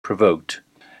unprovoked.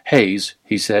 Hayes,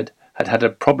 he said, had had a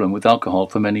problem with alcohol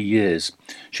for many years.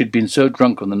 She'd been so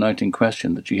drunk on the night in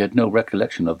question that she had no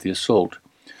recollection of the assault.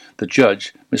 The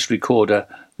judge, Miss Recorder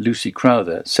Lucy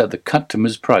Crowther, said the cut to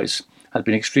Ms. Price had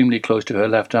been extremely close to her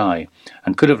left eye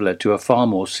and could have led to a far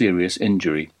more serious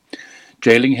injury.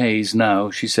 Jailing Hayes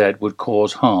now, she said, would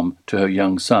cause harm to her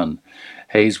young son.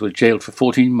 Hayes was jailed for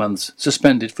 14 months,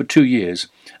 suspended for 2 years,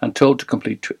 and told to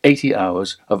complete 80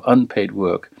 hours of unpaid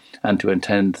work and to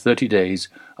attend 30 days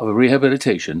of a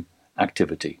rehabilitation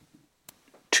activity.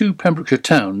 2 Pembrokeshire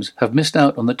towns have missed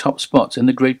out on the top spots in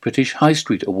the Great British High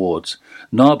Street Awards.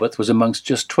 Narberth was amongst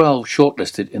just 12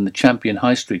 shortlisted in the Champion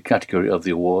High Street category of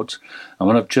the awards, and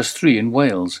one of just 3 in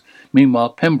Wales.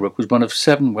 Meanwhile, Pembroke was one of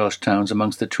 7 Welsh towns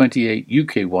amongst the 28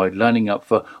 UK-wide lining up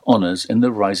for honours in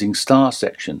the Rising Star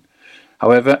section.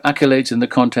 However, accolades in the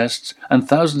contests and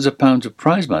thousands of pounds of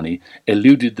prize money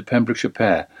eluded the Pembrokeshire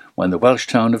pair when the Welsh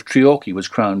town of Treorchy was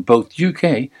crowned both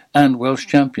UK and Welsh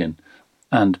champion,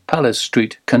 and Palace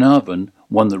Street, Carnarvon,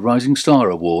 won the Rising Star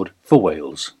Award for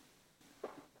Wales.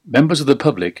 Members of the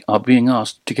public are being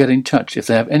asked to get in touch if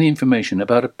they have any information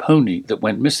about a pony that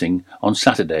went missing on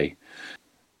Saturday.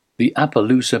 The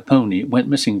Appaloosa pony went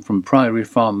missing from Priory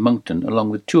Farm, Monkton, along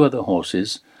with 2 other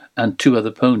horses and 2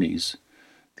 other ponies.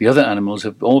 The other animals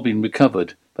have all been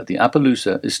recovered, but the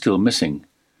Appaloosa is still missing.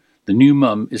 The new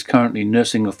mum is currently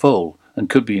nursing a foal and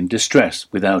could be in distress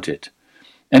without it.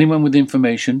 Anyone with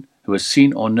information who has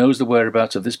seen or knows the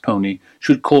whereabouts of this pony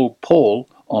should call Paul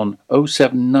on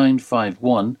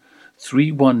 07951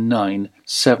 319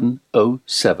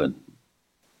 707.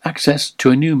 Access to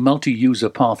a new multi-user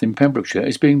path in Pembrokeshire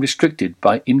is being restricted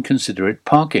by inconsiderate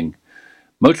parking.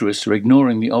 Motorists are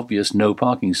ignoring the obvious no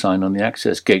parking sign on the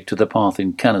access gate to the path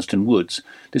in Canaston Woods,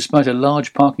 despite a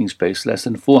large parking space less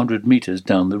than 400 metres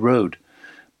down the road.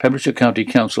 Pembrokeshire County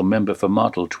Council member for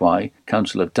Martle-Twy,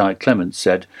 Councillor Di Clement,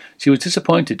 said she was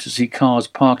disappointed to see cars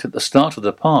parked at the start of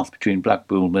the path between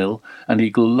Blackpool Mill and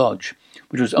Eagle Lodge,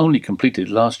 which was only completed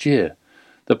last year.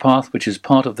 The path, which is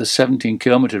part of the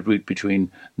 17-kilometre route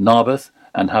between Narberth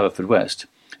and Haverfordwest,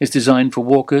 is designed for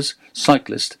walkers,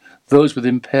 cyclists, those with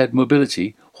impaired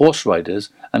mobility, horse riders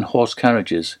and horse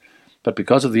carriages. But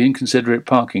because of the inconsiderate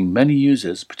parking, many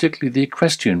users, particularly the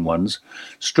equestrian ones,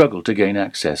 struggle to gain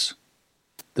access.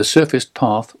 The surfaced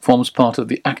path forms part of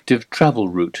the active travel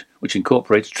route, which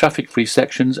incorporates traffic-free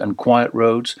sections and quiet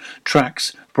roads,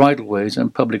 tracks, bridleways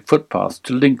and public footpaths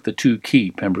to link the 2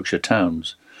 key Pembrokeshire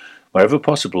towns. Wherever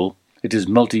possible, it is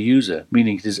multi-user,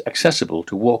 meaning it is accessible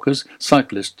to walkers,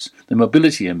 cyclists, the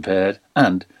mobility impaired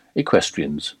and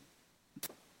equestrians.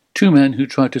 2 men who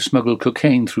tried to smuggle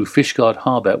cocaine through Fishguard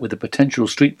Harbour with a potential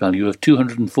street value of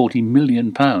 £240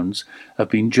 million have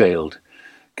been jailed.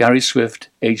 Gary Swift,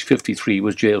 aged 53,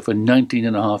 was jailed for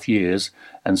 19.5 years,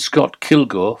 and Scott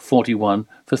Kilgore, 41,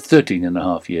 for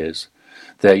 13.5 years.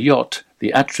 Their yacht,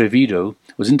 the Atrevido,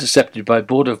 was intercepted by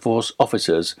Border Force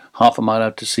officers half a mile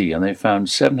out to sea, and they found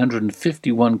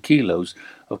 751 kilos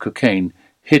of cocaine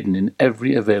hidden in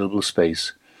every available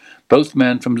space. Both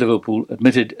men from Liverpool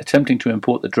admitted attempting to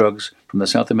import the drugs from the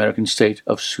South American state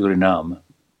of Suriname.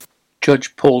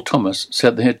 Judge Paul Thomas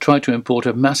said they had tried to import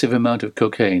a massive amount of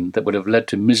cocaine that would have led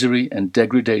to misery and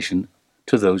degradation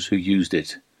to those who used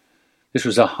it. This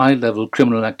was a high-level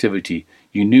criminal activity.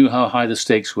 You knew how high the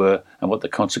stakes were and what the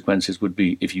consequences would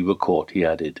be if you were caught, he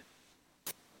added.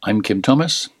 I'm Kim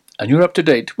Thomas, and you're up to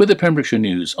date with the Pembrokeshire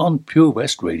News on Pure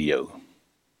West Radio.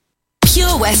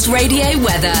 Pure West Radio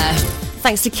weather.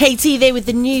 Thanks to Katie there with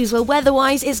the news. Well,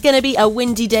 weather-wise, it's going to be a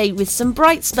windy day with some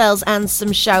bright spells and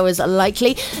some showers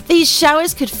likely. These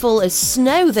showers could fall as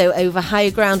snow, though, over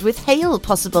higher ground, with hail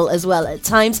possible as well at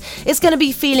times. It's going to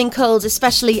be feeling cold,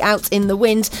 especially out in the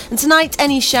wind. And tonight,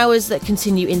 any showers that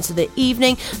continue into the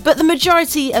evening, but the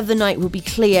majority of the night will be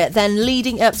clear, then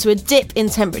leading up to a dip in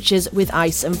temperatures with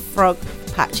ice and frog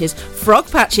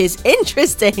patches,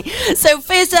 interesting. So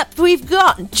first up, we've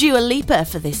got Dua Lipa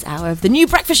for this hour of the new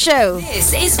breakfast show.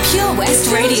 This is Pure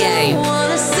West Radio.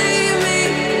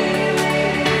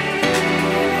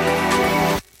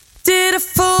 Did a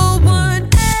full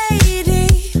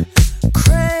 180,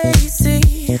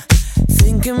 crazy,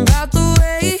 thinking about the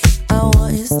way I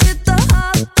was. Did the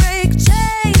heartbreak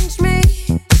change me?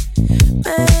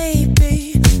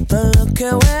 Maybe, but look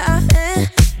at where I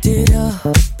ended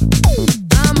up.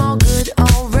 I'm all good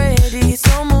already,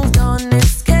 so moved on,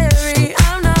 it's scary.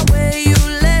 I'm not where you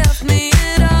left me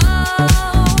at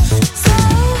all. So,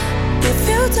 if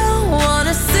you don't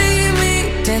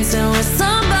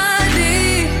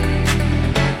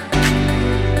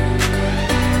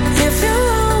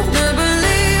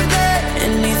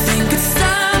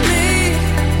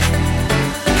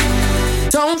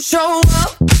Don't show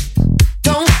up,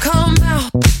 don't come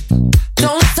out,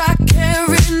 don't start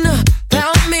caring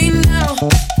about me now.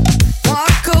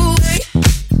 Walk away,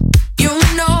 you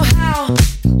know how.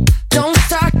 Don't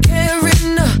start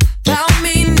caring about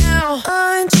me now.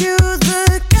 Aren't you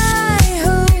the guy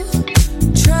who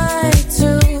tried to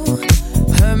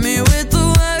hurt me with the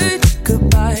word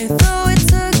goodbye? Though it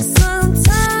took some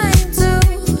time to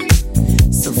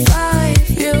survive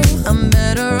you, I'm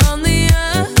better on the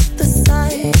other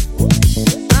side.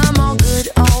 I'm all good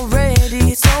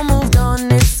already, so moved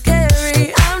on, it's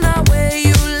scary. I'm not where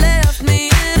you left me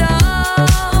at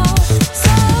all.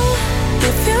 So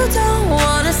if you don't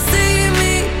wanna see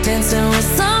me dancing with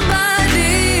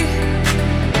somebody,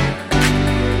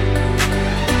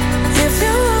 if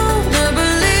you wanna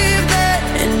believe that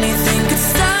anything could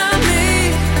stop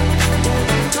me,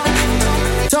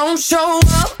 don't show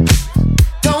up,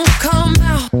 don't come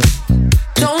out,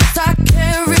 don't start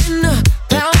caring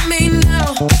about me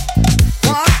now.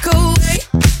 Walk away,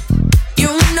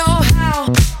 you know how.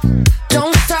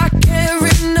 Don't start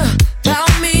caring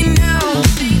about me now.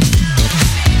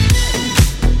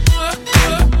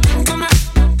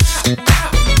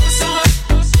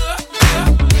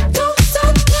 Don't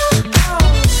stop now.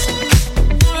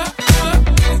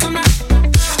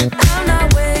 I'm not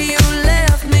where you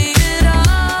left me at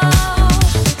all.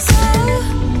 So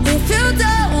if you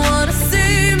don't wanna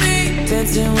see me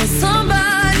dancing with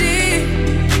somebody,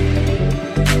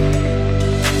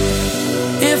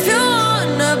 if you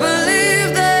wanna believe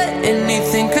that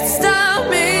anything could stop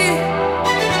me,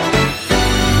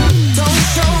 don't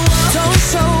show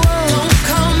up, don't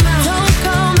come out,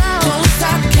 don't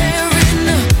stop caring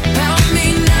about me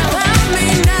now,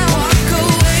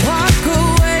 walk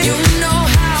away, you know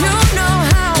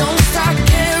how, don't stop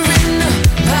caring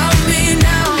about me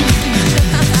now.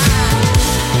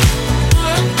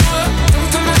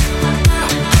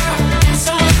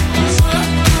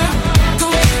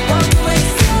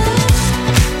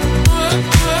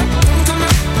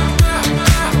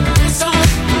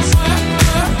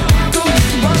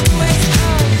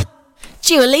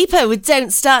 Dua Lipa with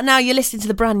Don't Start Now. You're listening to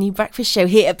the brand new breakfast show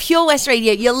here at Pure West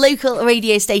Radio, your local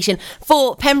radio station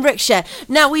for Pembrokeshire.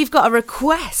 Now, we've got a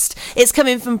request. It's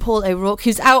coming from Paul O'Rourke,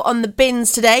 who's out on the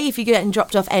bins today. If you're getting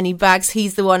dropped off any bags,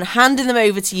 he's the one handing them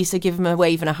over to you, so give him a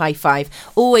wave and a high five.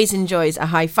 Always enjoys a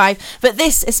high five. But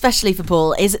this, especially for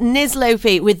Paul, is Niz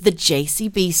Lopi with the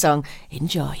JCB song.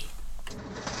 Enjoy.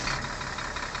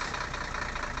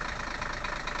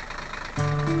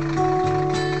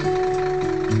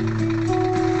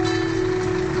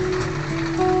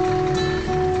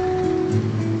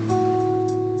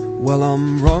 Well,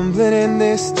 I'm rumbling in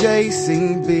this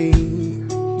JCB.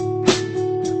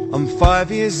 I'm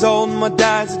 5 years old, my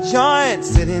dad's a giant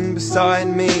sitting beside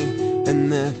me,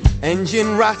 and the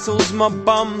engine rattles my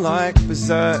bum like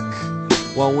berserk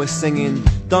while we're singing,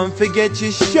 don't forget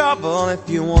your shovel if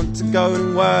you want to go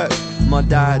and work. My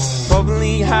dad's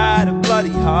probably had a bloody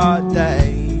hard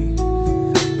day,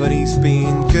 but he's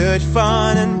been good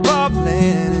fun and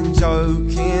bubbling and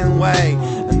joking way.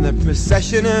 And the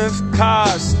procession of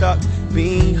cars stuck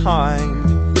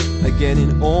behind are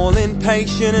getting all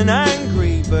impatient and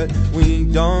angry, but we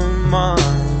don't mind.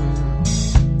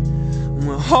 And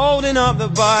we're holding up the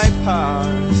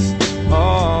bypass,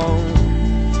 oh,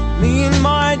 me and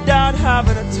my dad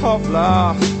having a top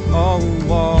laugh, oh,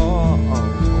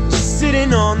 oh,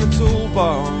 sitting on the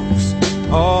toolbox,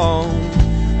 oh.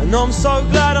 And I'm so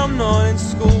glad I'm not in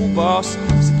school, boss,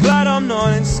 so glad I'm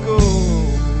not in school,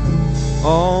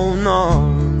 oh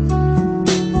no.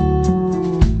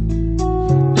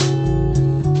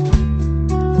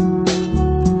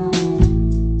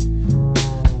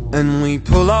 And we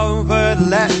pull over to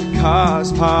let the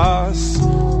cars pass,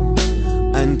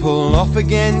 and pull off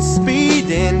again,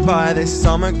 speeding by this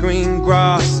summer green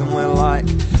grass. And we're like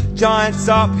giants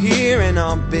up here in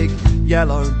our big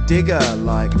yellow digger,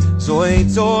 like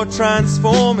Zoids or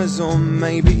Transformers, or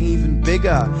maybe even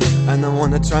bigger. And I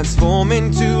wanna transform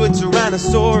into a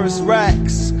Tyrannosaurus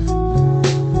Rex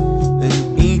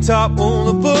and eat up all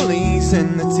the bullies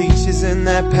and the teachers and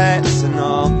their pets. And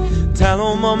I'll tell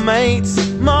all my mates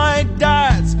my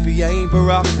dad's B.A.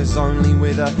 Baracus, only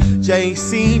with a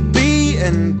JCB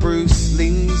and Bruce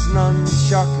Lee's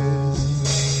nunchuckers.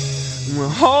 And we're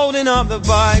holding up the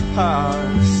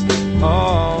bypass,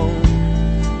 oh,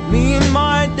 me and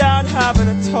my dad having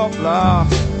a top laugh,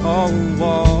 oh,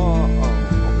 oh,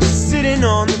 oh, sitting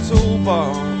on the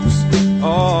toolbox,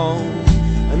 oh.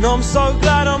 And I'm so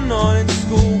glad I'm not in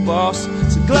school, boss,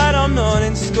 so glad I'm not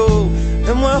in school.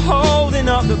 And we're holding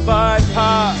up the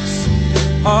bypass,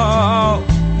 oh,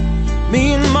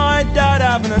 me and my dad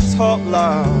having a top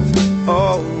laugh,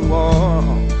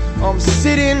 I'm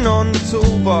sitting on the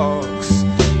toolbox.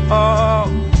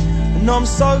 And I'm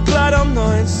so glad I'm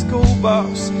not in school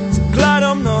bus. So glad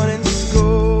I'm not in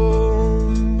school.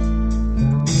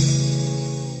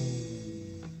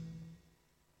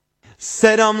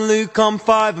 Said I'm Luke, I'm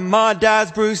 5 and my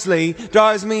dad's Bruce Lee.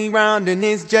 Drives me round in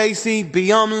his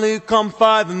JCB. I'm Luke, I'm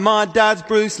 5 and my dad's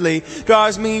Bruce Lee.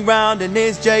 Drives me round in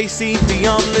his JCB.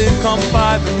 I'm Luke, I'm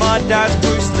 5 and my dad's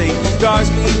Bruce Lee.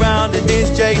 Drives me round in his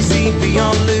JCB.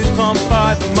 I'm Luke, I'm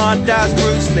 5 and my dad's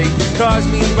Bruce Lee. Drives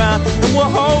me round and we're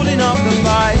holding up the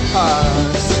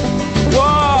bypass.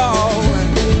 Whoa,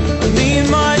 and me and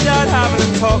my dad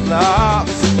having a top lap.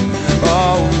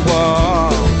 Oh, whoa.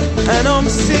 And I'm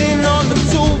sitting on the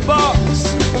toolbox.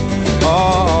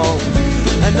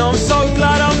 And I'm so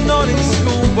glad I'm not in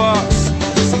school bus.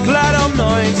 So glad I'm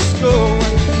not in school.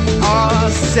 I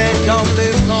said I'm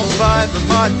Luke, I'm 5 and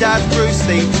my dad's Bruce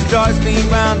Lee. Drives me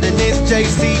round in his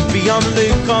JCB. I'm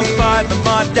Luke, I'm 5 and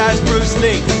my dad's Bruce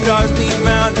Lee. Drives me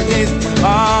round in his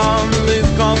I'm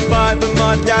Luke, I'm 5 and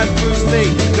my dad's Bruce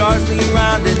Lee. Drives me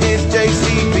round in his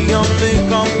JCB. I'm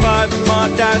Luke, I'm 5 and my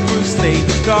dad's Bruce Lee.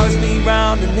 Drives me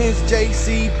round in his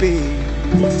JCB.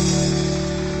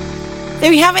 There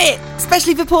we have it,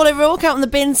 especially for Paul O'Rourke out on the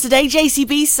bins today.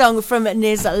 JCB song from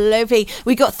Niz Lopi.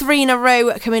 We got 3 in a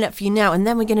row coming up for you now, and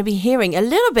then we're going to be hearing a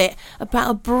little bit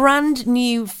about a brand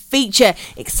new feature.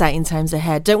 Exciting times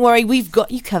ahead. Don't worry, we've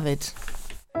got you covered.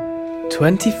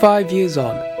 25 years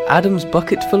on, Adam's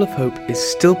Bucketful of Hope is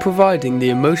still providing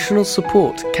the emotional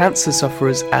support cancer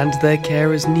sufferers and their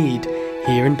carers need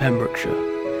here in Pembrokeshire.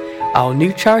 Our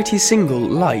new charity single,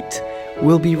 Light,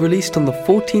 will be released on the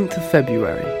 14th of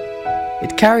February.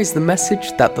 It carries the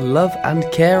message that the love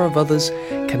and care of others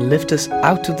can lift us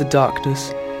out of the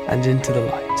darkness and into the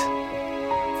light.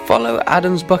 Follow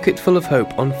Adam's Bucketful of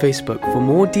Hope on Facebook for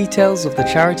more details of the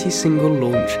charity single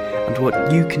launch and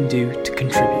what you can do to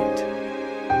contribute.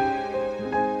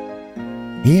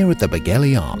 Here at the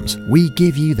Begelly Arms, we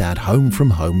give you that home from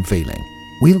home feeling.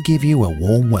 We'll give you a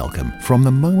warm welcome from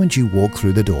the moment you walk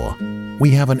through the door.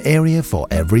 We have an area for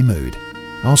every mood.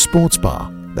 Our sports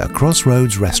bar, the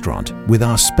Crossroads restaurant with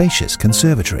our spacious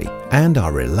conservatory and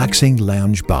our relaxing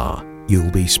lounge bar. You'll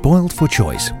be spoiled for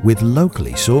choice with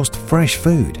locally sourced fresh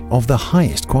food of the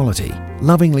highest quality,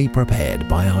 lovingly prepared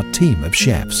by our team of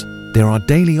chefs. There are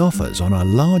daily offers on a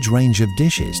large range of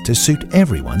dishes to suit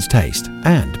everyone's taste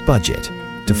and budget.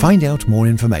 To find out more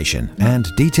information and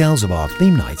details of our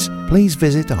theme nights, please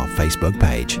visit our Facebook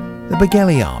page, the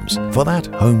Begelly Arms, for that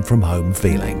home from home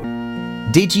feeling.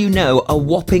 Did you know a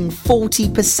whopping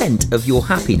 40% of your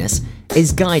happiness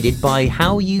is guided by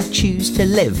how you choose to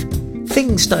live?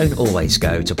 Things don't always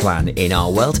go to plan in our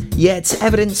world, yet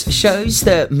evidence shows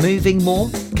that moving more,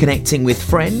 connecting with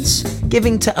friends,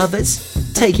 giving to others,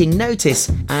 taking notice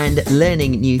and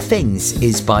learning new things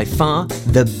is by far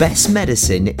the best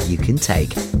medicine you can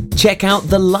take. Check out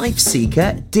the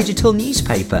LifeSeeker digital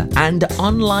newspaper and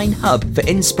online hub for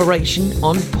inspiration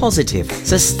on positive,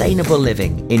 sustainable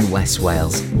living in West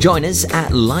Wales. Join us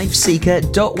at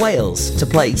lifeseeker.wales to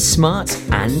play smart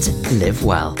and live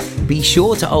well. Be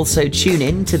sure to also tune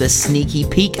in to the Sneaky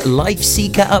Peek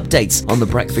LifeSeeker updates on The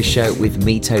Breakfast Show with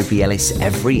me, Toby Ellis,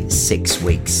 every 6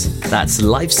 weeks. That's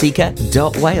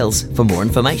lifeseeker.wales for more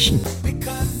information.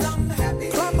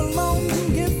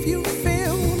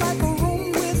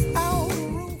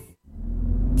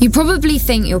 You probably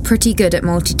think you're pretty good at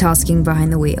multitasking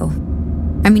behind the wheel.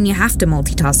 I mean, you have to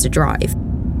multitask to drive.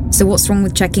 So what's wrong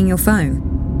with checking your phone?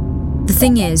 The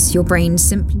thing is, your brain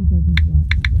simply doesn't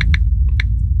work.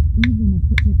 Even a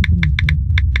quick look at a message,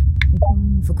 or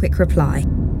firing off a quick reply,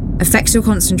 affects your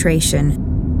concentration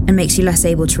and makes you less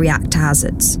able to react to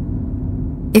hazards.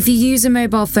 If you use a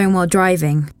mobile phone while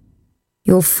driving,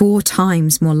 you're 4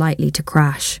 times more likely to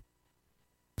crash.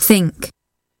 Think.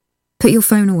 Put your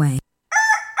phone away.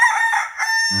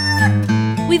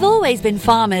 We've always been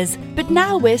farmers, but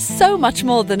now we're so much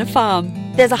more than a farm.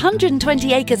 There's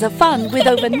 120 acres of fun with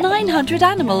over 900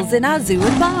 animals in our zoo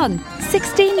and barn,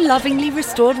 16 lovingly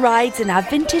restored rides in our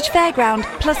vintage fairground,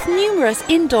 plus numerous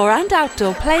indoor and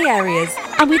outdoor play areas.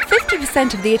 And with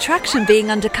 50% of the attraction being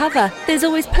undercover, there's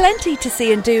always plenty to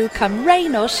see and do come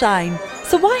rain or shine.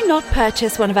 So why not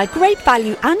purchase one of our great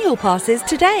value annual passes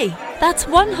today? That's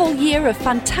 1 whole year of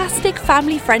fantastic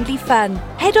family-friendly fun.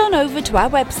 Head on over to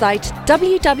our website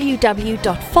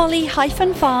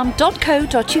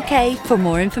www.folly-farm.co.uk for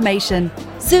more information.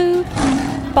 Zoo,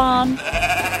 barn,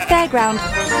 fairground,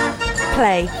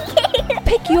 play.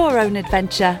 Pick your own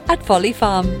adventure at Folly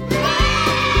Farm.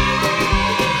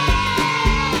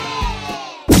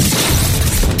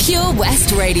 Pure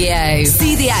West Radio.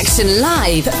 See the action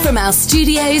live from our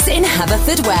studios in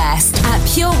Haverfordwest at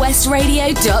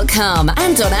purewestradio.com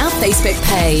and on our Facebook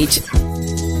page.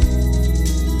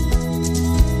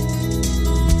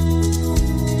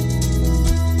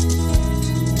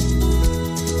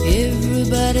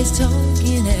 Everybody's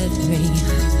talking at me.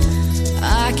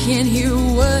 I can't hear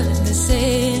a word they're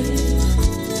saying.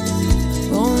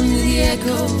 Only the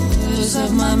echoes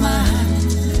of my mind.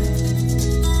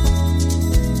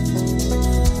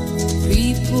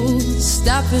 People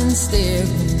stop and stare.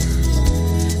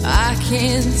 I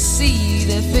can't see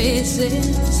their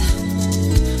faces.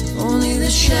 Only the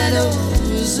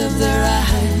shadows of their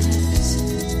eyes.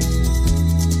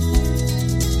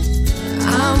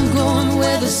 I'm going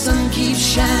where the sun keeps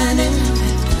shining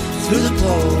through the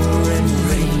pouring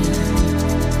rain.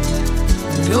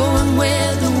 Going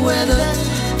where the weather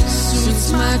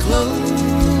suits my clothes.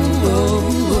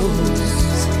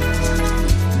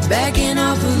 Backing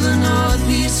off of the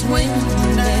northeast wind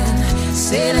and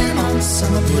sailing on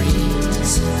summer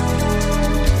breeze.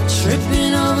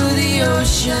 Tripping over the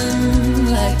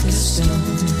ocean like a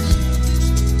stone.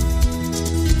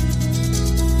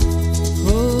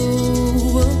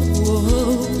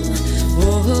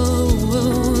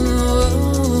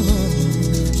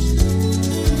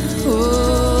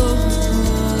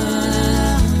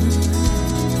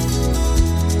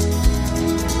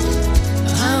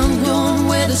 I'm going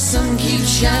where the sun keeps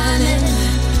shining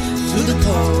through the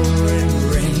pouring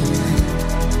rain.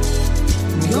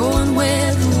 Going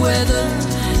where the weather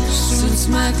suits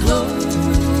my clothes.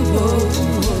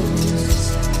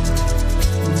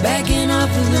 Backing up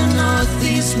in the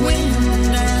northeast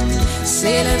wind and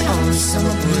sailing on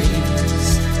summer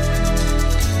breeze.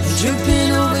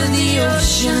 Dripping over the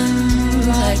ocean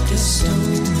like a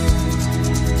stone.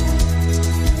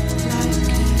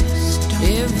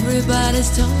 Everybody's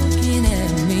talking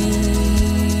at me.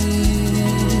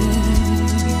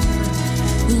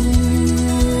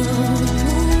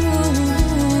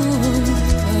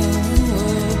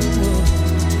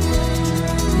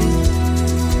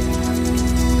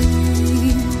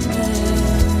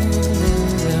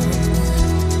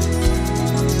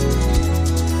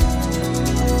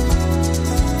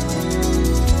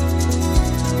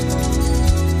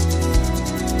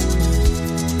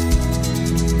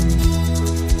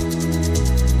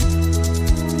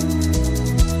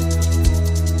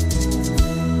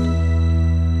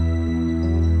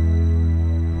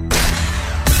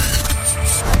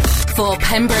 For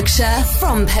Pembrokeshire,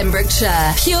 from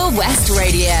Pembrokeshire, Pure West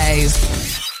Radio.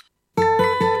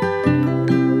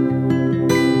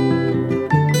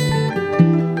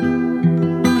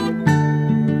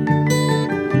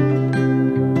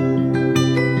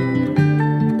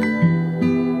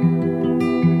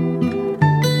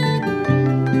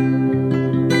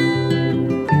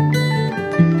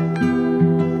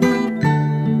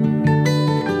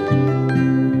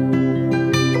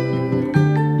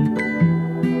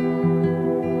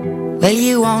 Well,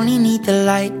 you only need the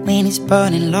light when it's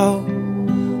burning low.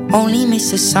 Only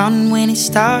miss the sun when it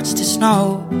starts to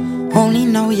snow. Only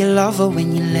know you love her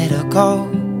when you let her go.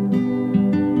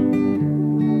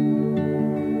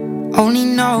 Only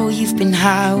know you've been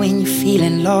high when you're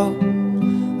feeling low.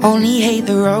 Only hate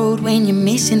the road when you're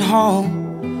missing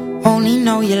home. Only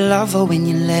know you love her when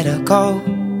you let her go.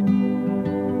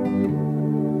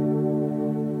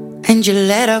 And you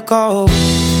let her go.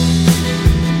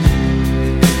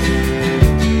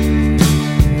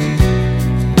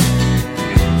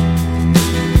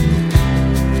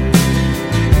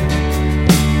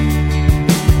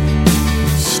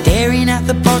 Staring at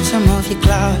the bottom of your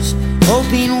glass,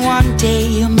 hoping one day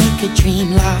you'll make a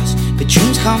dream last. But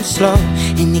dreams come slow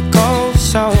and they go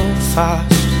so fast.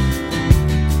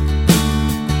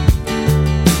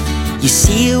 You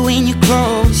see it when you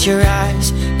close your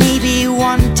eyes. Maybe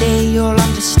one day you'll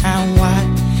understand why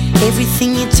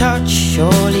everything you touch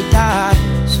surely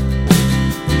dies.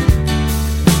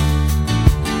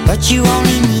 But you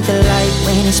only need the light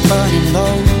when it's burning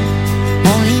low.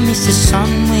 Only miss the sun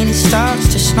when it starts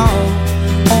to snow.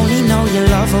 Only know you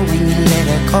love her when you let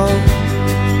her go.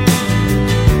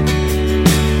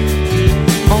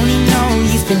 Only know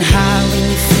you've been high when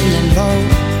you're feeling low.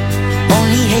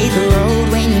 Only hate the road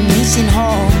when you're missing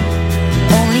home.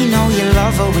 Only know you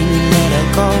love her when you let her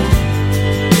go.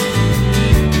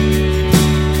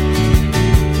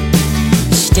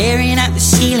 Staring at the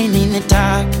ceiling in the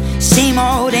dark, same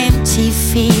old empty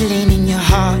feeling in your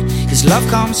heart. Cause love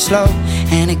comes slow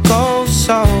and it goes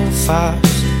so fast.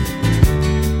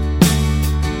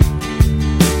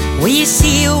 Will you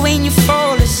see her when you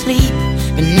fall asleep?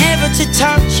 but never to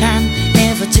touch and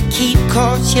never to keep.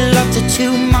 Cause you loved her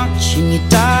too much and you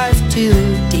dive too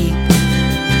deep.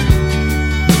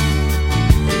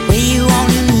 Where you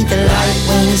only need the light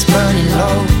when it's burning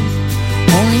low,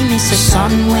 only miss the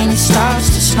sun when it starts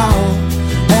to snow,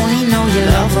 only know you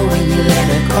love her when you let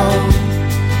her go.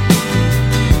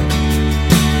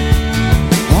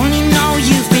 Only know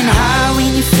you've been high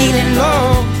when you're feeling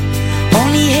low,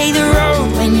 only hate the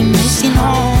road when you're missing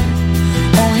home,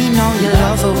 only know you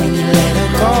love her when you let her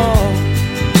go.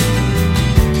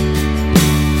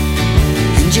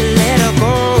 And you let her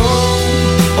go.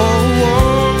 Oh, oh,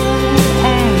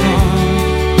 oh.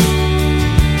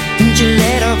 And you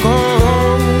let her go.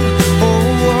 Oh,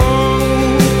 oh,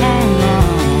 oh.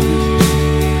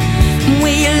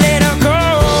 Will you let her go?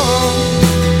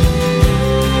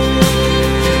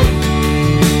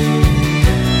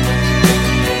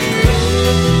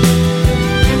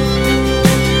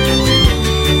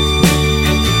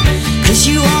 Cause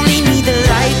you only need the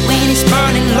light when it's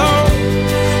burning low,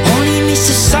 only miss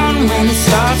the sun when it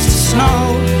starts to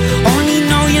snow, only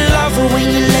know you love her when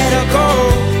you let her go.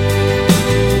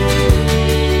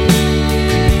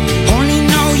 Only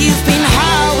know you've been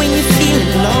high when you're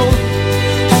feeling low,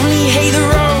 only hate the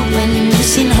road when you're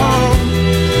missing home,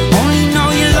 only know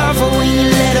you love her when you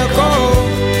let her go.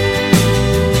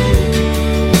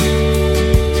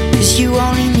 Cause you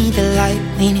only need the light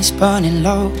when it's burning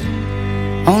low,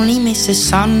 only miss the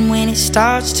sun when it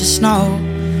starts to snow,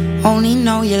 only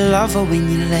know you love her when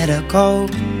you let her go.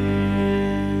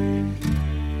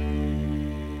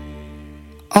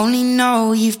 Only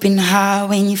know you've been high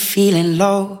when you're feeling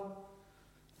low,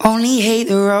 only hate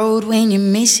the road when you're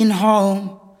missing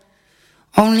home,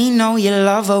 only know you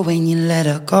love her when you let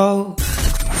her go.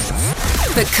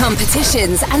 For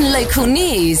competitions and local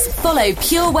news, follow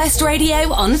Pure West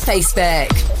Radio on Facebook.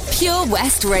 Pure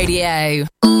West Radio.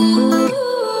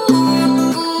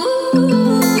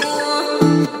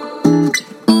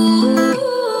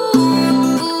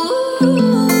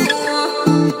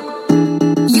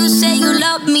 You say you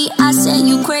love me, I say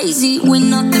you crazy. We're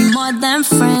nothing more than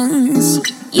friends.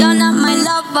 You're not my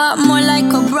lover, more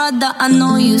like a brother. I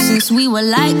know you since we were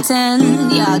like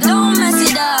 10. Yeah, don't mess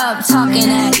it up, talking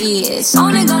at ears.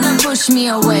 Only gonna push me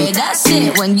away, that's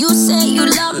it. When you say you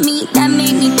love me, that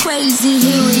made me crazy.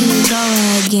 Here we go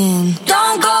again.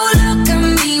 Don't go look at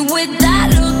me with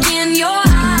that look in your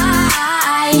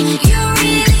eye. You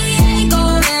really ain't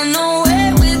going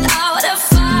nowhere without a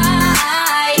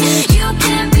fight. You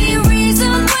can't be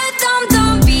reasoned with them,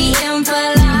 don't be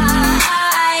impolite.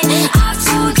 I've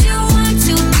told you 1,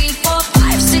 2, 3, 4,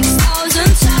 5, 6,000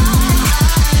 times.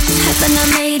 Haven't I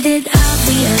made it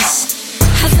obvious?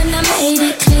 Haven't I made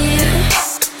it clear?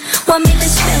 Want me to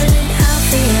spell it out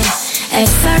for you?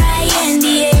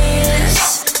 F-R-I-N-D-S.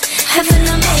 Haven't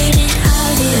I made it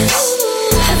obvious?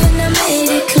 Haven't I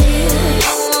made it clear?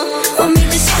 Want me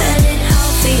to spell it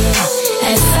out for you?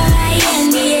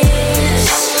 F-R-I-N-D-S.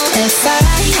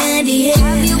 F-R-I-N-D-S.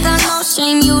 Have you got no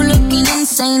shame? You looking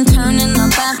insane, turning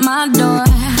up at my door.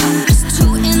 It's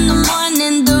 2 in the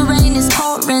morning, the rain is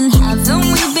pouring. Haven't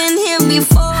we been here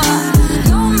before?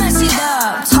 Don't mess it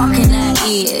up, talking at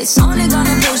ears. Only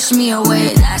gonna push me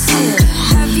away, that's it.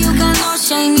 Have you got no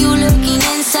shame? You looking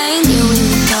insane. Here we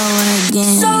go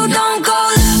again. So don't go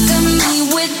look at me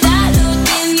with that look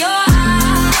in your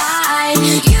eye.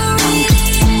 You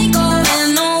really ain't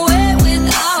going nowhere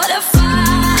without a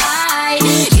fight.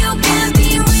 You can't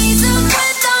be reasoned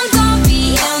with them, don't be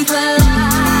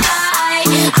impolite.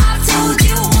 I've told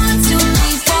you 1, 2,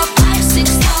 3, 4, 5,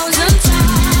 6,000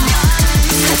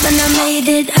 times. Haven't I made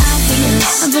it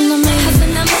obvious? Haven't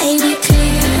I made it clear?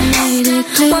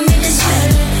 Want me to spell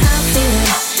it out for you?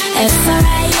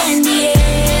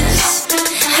 F-R-I-N-D-S.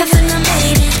 Haven't I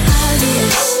made it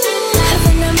obvious?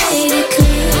 Haven't I made it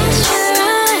clear?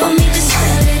 Want me to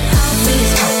spell it out for you?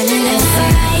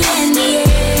 F-R-I-N-D-S.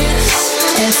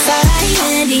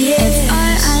 F-R-I-N-D-S.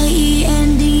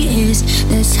 F-R-I-E-N-D-S.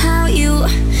 That's how you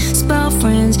spell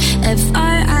friends.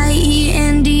 F-R-I-E-N-D-S.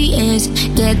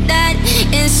 Get that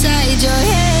inside your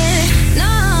head. No,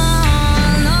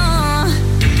 no,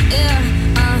 yeah,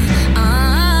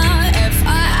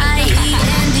 F-R-I-E-N-D-S.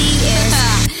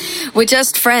 We're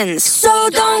just friends. So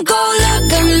don't go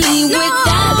look at me with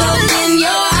that look in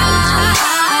your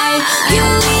eye. You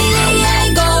really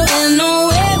ain't going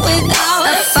nowhere without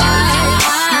a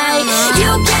fight.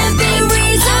 You can't be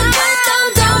reasoned with them,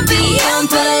 don't be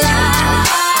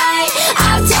impolite.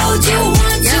 I've told you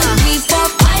 1, 2, 3, 4,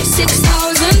 5,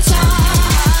 6,000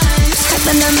 times.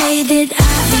 Haven't I made it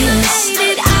obvious?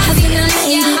 Haven't I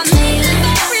made it clear?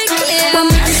 Want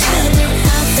me to spell it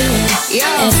out for you?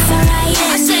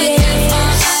 F-R-I-N-D-S.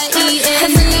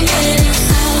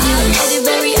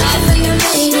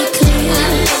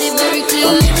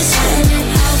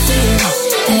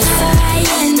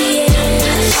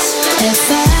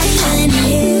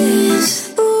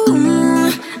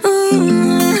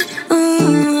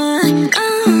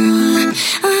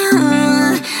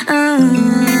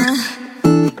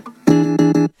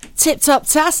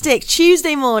 Tip-top-tastic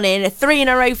Tuesday morning, 3 in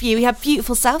a row for you. We have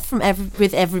Beautiful South from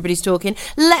with Everybody's Talking,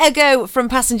 Let Her Go from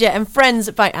Passenger, and Friends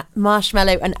by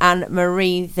Marshmello and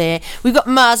Anne-Marie there. We've got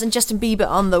Mars and Justin Bieber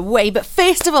on the way, but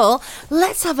first of all,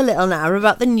 let's have a little now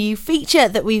about the new feature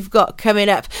that we've got coming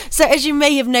up. So as you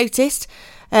may have noticed,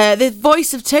 the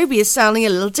voice of Toby is sounding a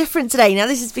little different today. Now,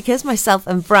 this is because myself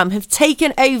and Bram have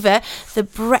taken over the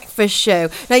breakfast show.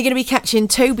 Now, you're going to be catching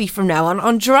Toby from now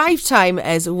on Drive Time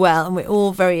as well, and we're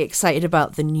all very excited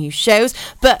about the new shows.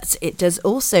 But it does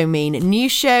also mean new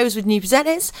shows with new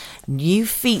presenters, new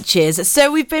features. So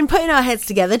we've been putting our heads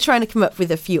together, trying to come up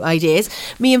with a few ideas.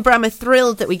 Me and Bram are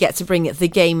thrilled that we get to bring the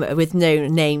game with no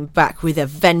name back with a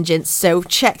vengeance. So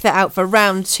check that out for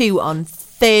round 2 on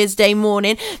Thursday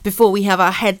morning before we have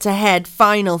our head-to-head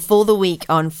final for the week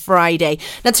on Friday.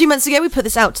 Now, 2 months ago, we put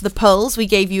this out to the polls. We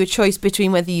gave you a choice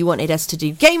between whether you wanted us to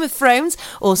do Game of Thrones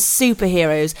or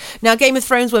superheroes. Now, Game of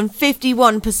Thrones won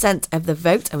 51% of the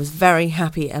vote. I was very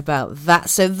happy about that.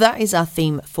 So that is our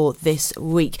theme for this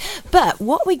week. But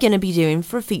what we're going to be doing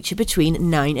for a feature between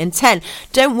 9 and 10,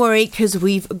 don't worry, because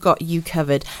we've got you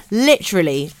covered.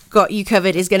 Literally got you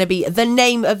covered is going to be the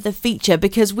name of the feature,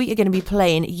 because we are going to be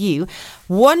playing you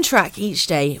one track each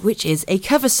day, which is a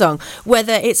cover song,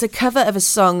 whether it's a cover of a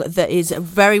song that is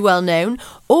very well known,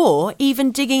 or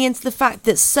even digging into the fact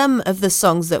that some of the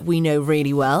songs that we know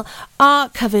really well are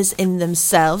covers in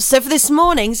themselves. So for this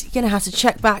morning's, you're going to have to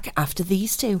check back after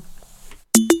these two.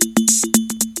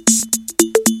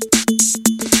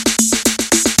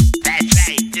 That's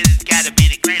right, this has got to be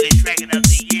the greatest record of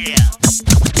the year.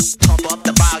 Pump up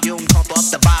the volume, pump up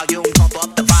the volume, pump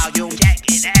up the volume, check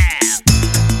it out.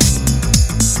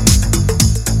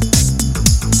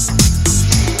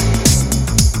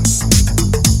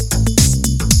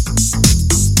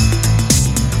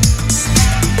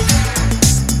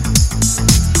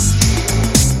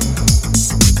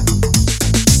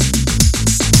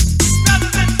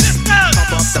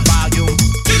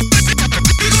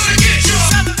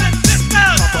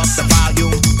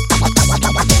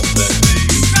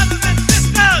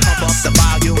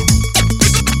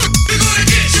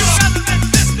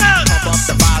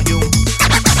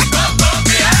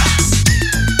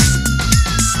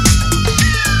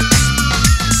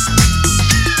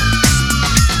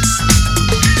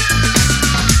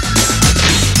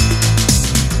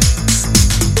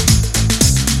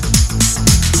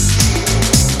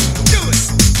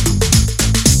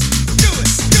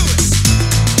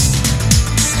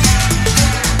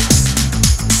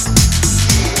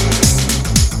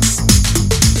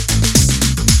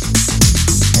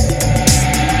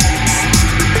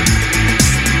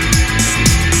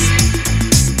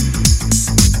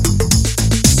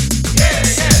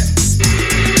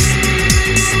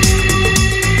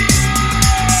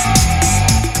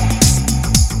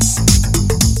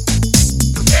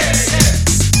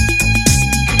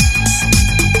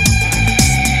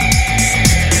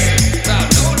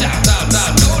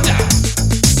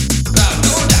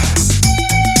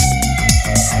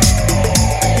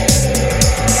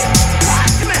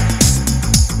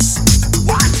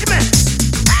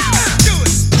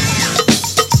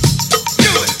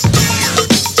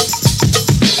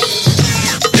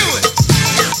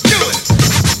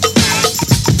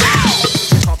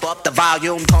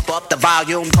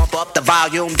 Pump up the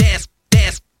volume, dance,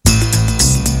 dance.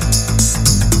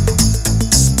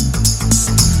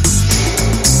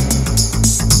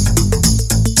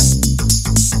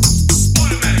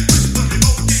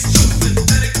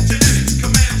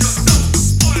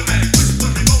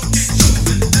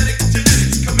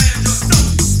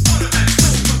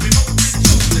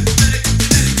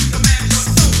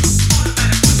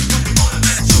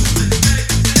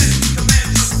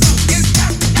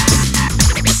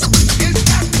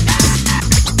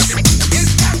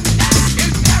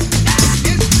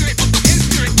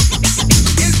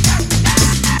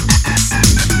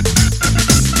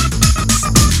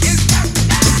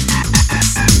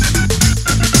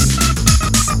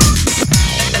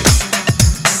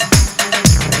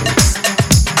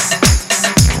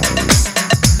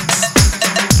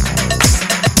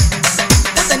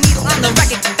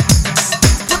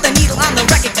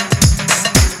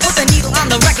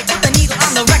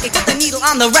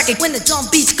 The record when the drum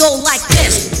beats go like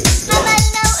this.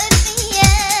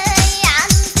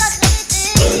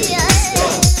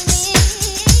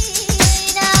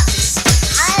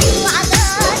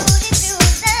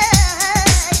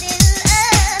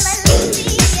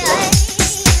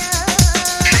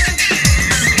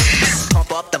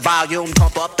 Pump up the volume,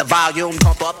 pump up the volume,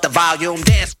 pump up the volume,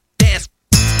 dance, dance.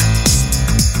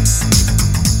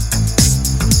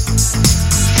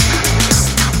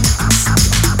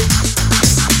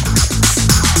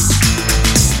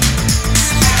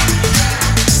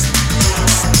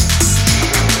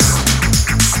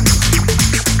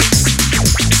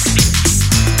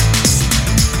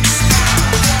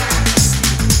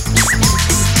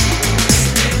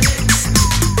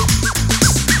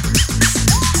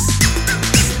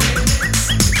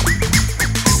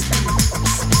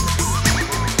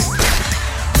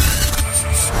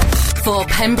 For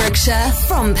Pembrokeshire,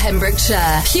 from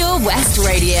Pembrokeshire, Pure West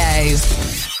Radio.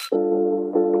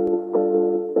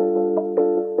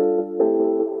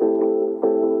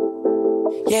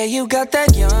 Yeah, you got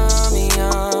that yummy,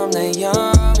 that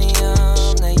yummy,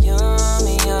 that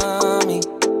yummy, yummy.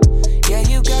 Yeah,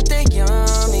 you got that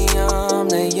yummy,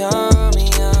 that yummy,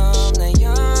 that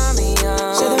yummy,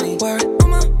 yummy. Say the word on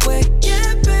my way,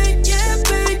 yeah, babe, yeah,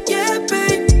 babe, yeah,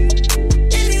 babe.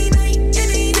 Any night,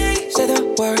 any day. Say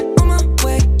the word on my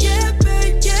way, yeah,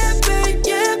 babe, yeah, babe,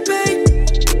 yeah, babe.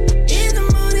 In the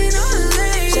morning or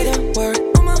late. Say the word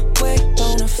on my way,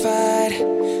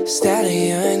 bonafide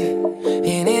stallion.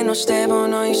 Ain't no stable,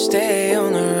 no, you stay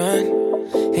on the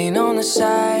run. Ain't on the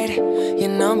side, you're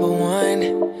number one.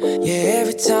 Yeah,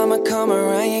 every time I come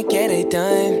around, you get it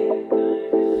done.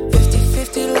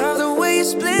 50-50, love the way you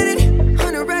split it.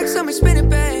 100 racks on me, spin it,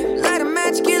 babe. Light a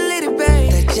match, get lit, it,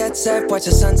 babe. That jet set, watch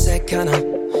the sunset, kinda.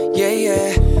 Yeah,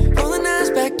 yeah. Rolling eyes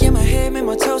back in my head, make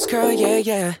my toes curl, yeah,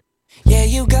 yeah. Yeah,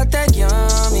 you got that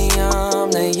yummy,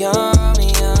 that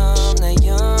yummy, that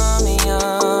yummy,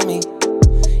 yummy.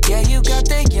 Yeah, you got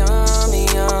that yummy,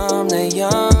 that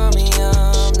yummy,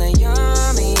 that yummy,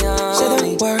 yummy. Say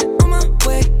the word on my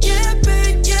way, yeah,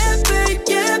 babe, yeah, babe,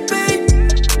 yeah, babe.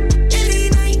 Any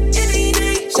night, any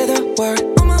day. Say the word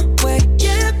on my way,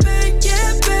 yeah, babe,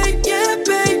 yeah, babe, yeah,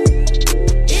 babe.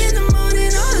 In the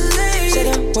morning or late. Say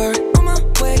the word on my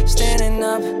way, standing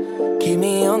up, keep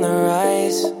me on the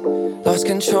rise. Lost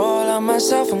control of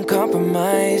myself, I'm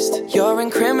compromised. You're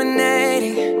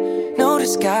incriminating, no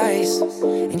disguise.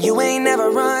 And you ain't never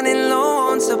running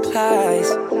low on supplies.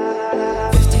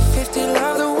 50-50,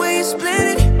 love the way you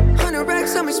split it. 100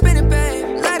 racks on me, spin it,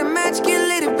 babe. Light a match, get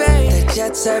lit, it, babe. That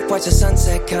jet set, watch the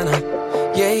sunset, kinda.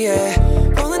 Yeah, yeah.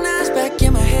 Rolling eyes back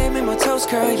in my head, make my toes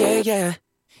curl, yeah, yeah.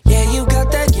 Yeah, you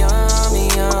got that yummy,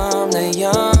 that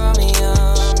yummy,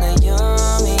 that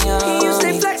yummy, yummy. You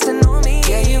stay flexing on me.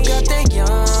 Yeah, you got that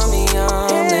yummy,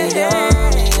 that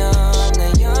yummy,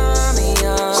 that yummy,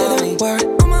 yummy. Say the word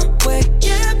on my way,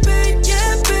 yeah, babe,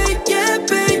 yeah, babe, yeah,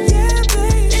 babe, yeah,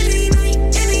 babe. Any night,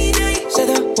 any day. Say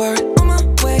the word on my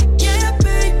way, yeah,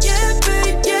 babe, yeah,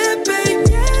 babe, yeah, babe,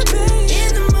 yeah, babe. In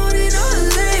the morning or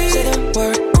late. Say the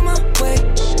word on my way.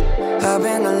 Hop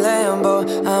in the Lambo,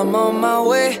 I'm on my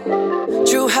way.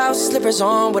 True house slippers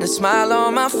on with a smile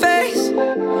on my face.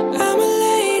 I'm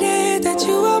elated that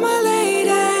you are my lady.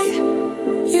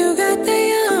 You got the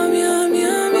yum, yum,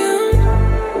 yum, yum.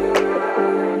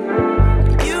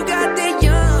 You got the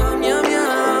yum, yum,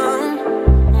 yum.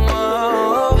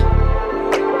 Whoa.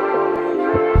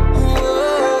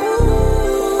 Whoa.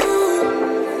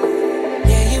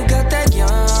 Yeah, you got that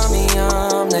yummy,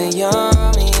 that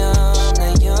yummy,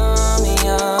 that yummy,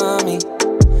 yummy.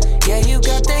 Yeah, you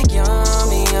got that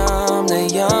yummy,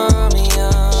 that yummy,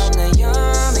 that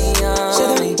yummy, yummy. Say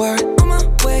the word on my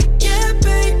way, yeah,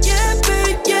 babe, yeah,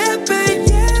 babe, yeah, babe,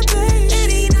 yeah, babe.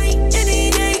 Any night, any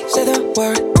day. Say the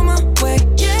word on my way,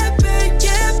 yeah, babe,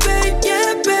 yeah, babe,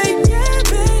 yeah, babe, yeah,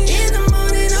 babe. In the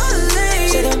morning or late.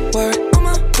 Say the word on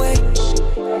my way.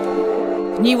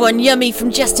 New one, Yummy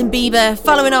from Justin Bieber,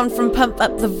 following on from Pump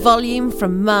Up the Volume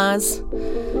from Mars.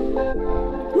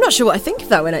 I'm not sure what I think of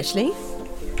that one, actually.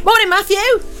 Morning,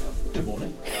 Matthew. Good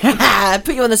morning.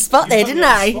 Put you on the spot there, didn't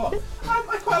I?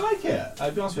 I quite like it.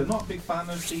 I'll be honest with you, I'm not a big fan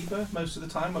of Bieber most of the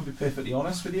time, I'll be perfectly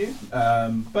honest with you.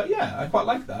 But yeah, I quite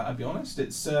like that, I'll be honest.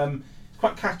 It's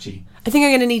quite catchy. I think I'm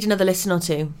going to need another listen or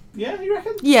two. Yeah, you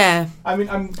reckon? Yeah. I mean,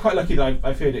 I'm quite lucky that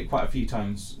I've heard it quite a few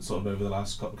times sort of over the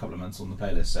last couple of months on the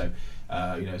playlist, so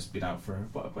it's been out for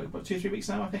about 2 or 3 weeks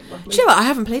now, I think, roughly. Sure, I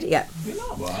haven't played it yet. You're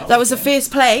not? Well, that was the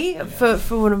first play for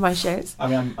one of my shows. I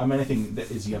mean, anything that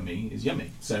is yummy is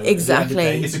yummy. So exactly, at the end of the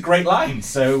day, it's a great line.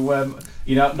 So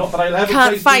not that I'll ever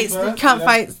can't fight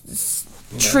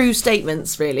Bieber, true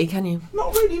statements, really, can you?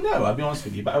 Not really, no. I'll be honest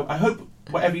with you, but I hope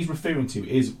whatever he's referring to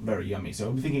is very yummy. So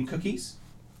I'll be thinking cookies.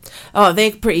 Oh,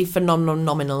 they're pretty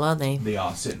phenomenal, aren't they? They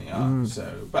are, certainly are.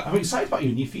 So, but I'm excited about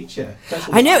your new feature.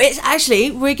 I know, it's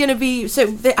actually, we're going to be,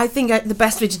 I think the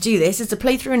best way to do this is to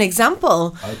play through an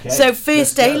example. Okay. So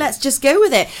first day, let's just go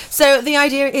with it. So the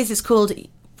idea is it's called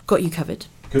Got You Covered.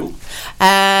 Cool.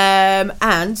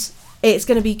 And it's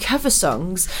going to be cover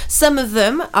songs. Some of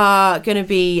them are going to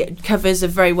be covers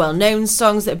of very well-known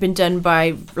songs that have been done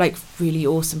by like really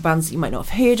awesome bands that you might not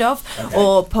have heard of,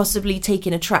 or possibly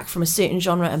taking a track from a certain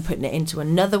genre and putting it into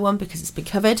another one because it's been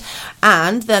covered.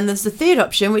 And then there's the third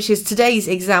option, which is today's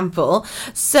example.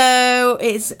 So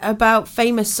it's about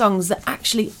famous songs that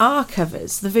actually are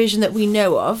covers. The version that we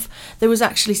know of, there was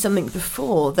actually something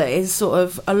before that is sort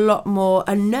of a lot more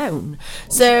unknown.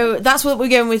 So that's what we're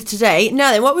going with today.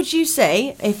 Now then, what would you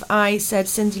say if I said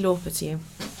Cyndi Lauper to you?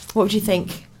 What would you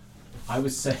think? I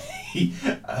would say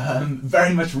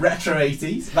very much retro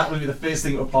 80s. That would be the first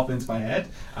thing that would pop into my head.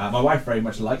 My wife very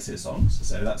much likes his songs,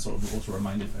 so that's sort of also a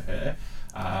reminder for her.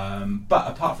 But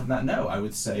apart from that, no, I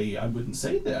wouldn't say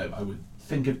that I would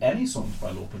think of any songs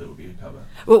by Lauper that would be a cover.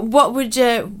 Well,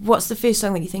 what's the first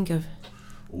song that you think of?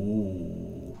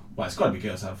 Ooh, well, it's got to be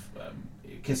Girls Have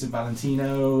Kissing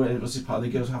Valentino. It was just part of the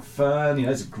Girls Have Fun. You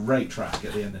know, it's a great track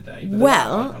at the end of the day. But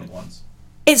Well,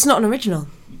 it's not an original.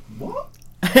 What?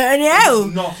 I know.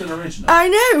 It's not an original. I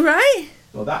know, right?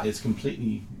 Well, that is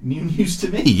completely new news to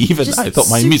me. Even I thought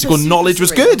my musical knowledge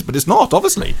was good, but it's not,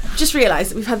 obviously. Just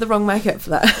realised that we've had the wrong mic up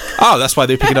for that. Oh, that's why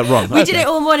they picked it up wrong. We did it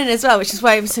all morning as well, which is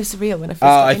why it was so surreal when I first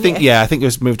got in here. I think it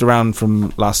was moved around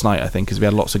from last night, I think, because we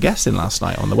had lots of guests in last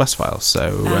night on the West Files.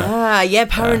 So,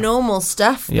 paranormal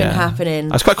stuff been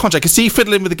happening. I was quite conscious. I could see you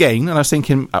fiddling with the gain, and I was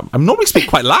thinking, I'm normally speak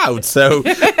quite loud, so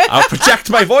I'll project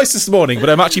my voice this morning, but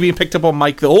I'm actually being picked up on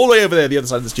mic all the way over there, the other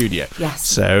side of the studio. Yes.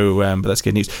 So, but that's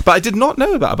good news. But I did not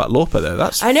know about Lauper, though.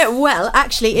 I know. Well,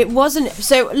 actually, it wasn't.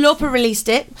 So Lauper released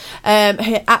it.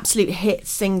 Her absolute hit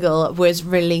single was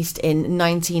released in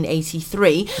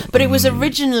 1983, but it was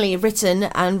originally written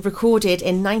and recorded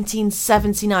in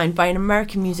 1979 by an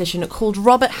American musician called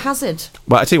Robert Hazard.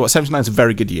 Well, I tell you what, 79 is a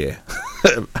very good year.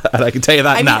 And I can tell you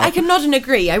that now. I can nod and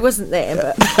agree. I wasn't there,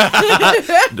 but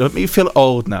don't make you feel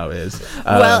old now, Iz.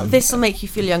 Well, this will make you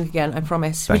feel young again, I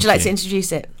promise. Would you like to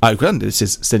introduce it? I will. This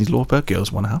is Cyndi Lauper,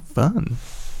 Girls Wanna Have Fun.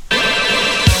 Oh,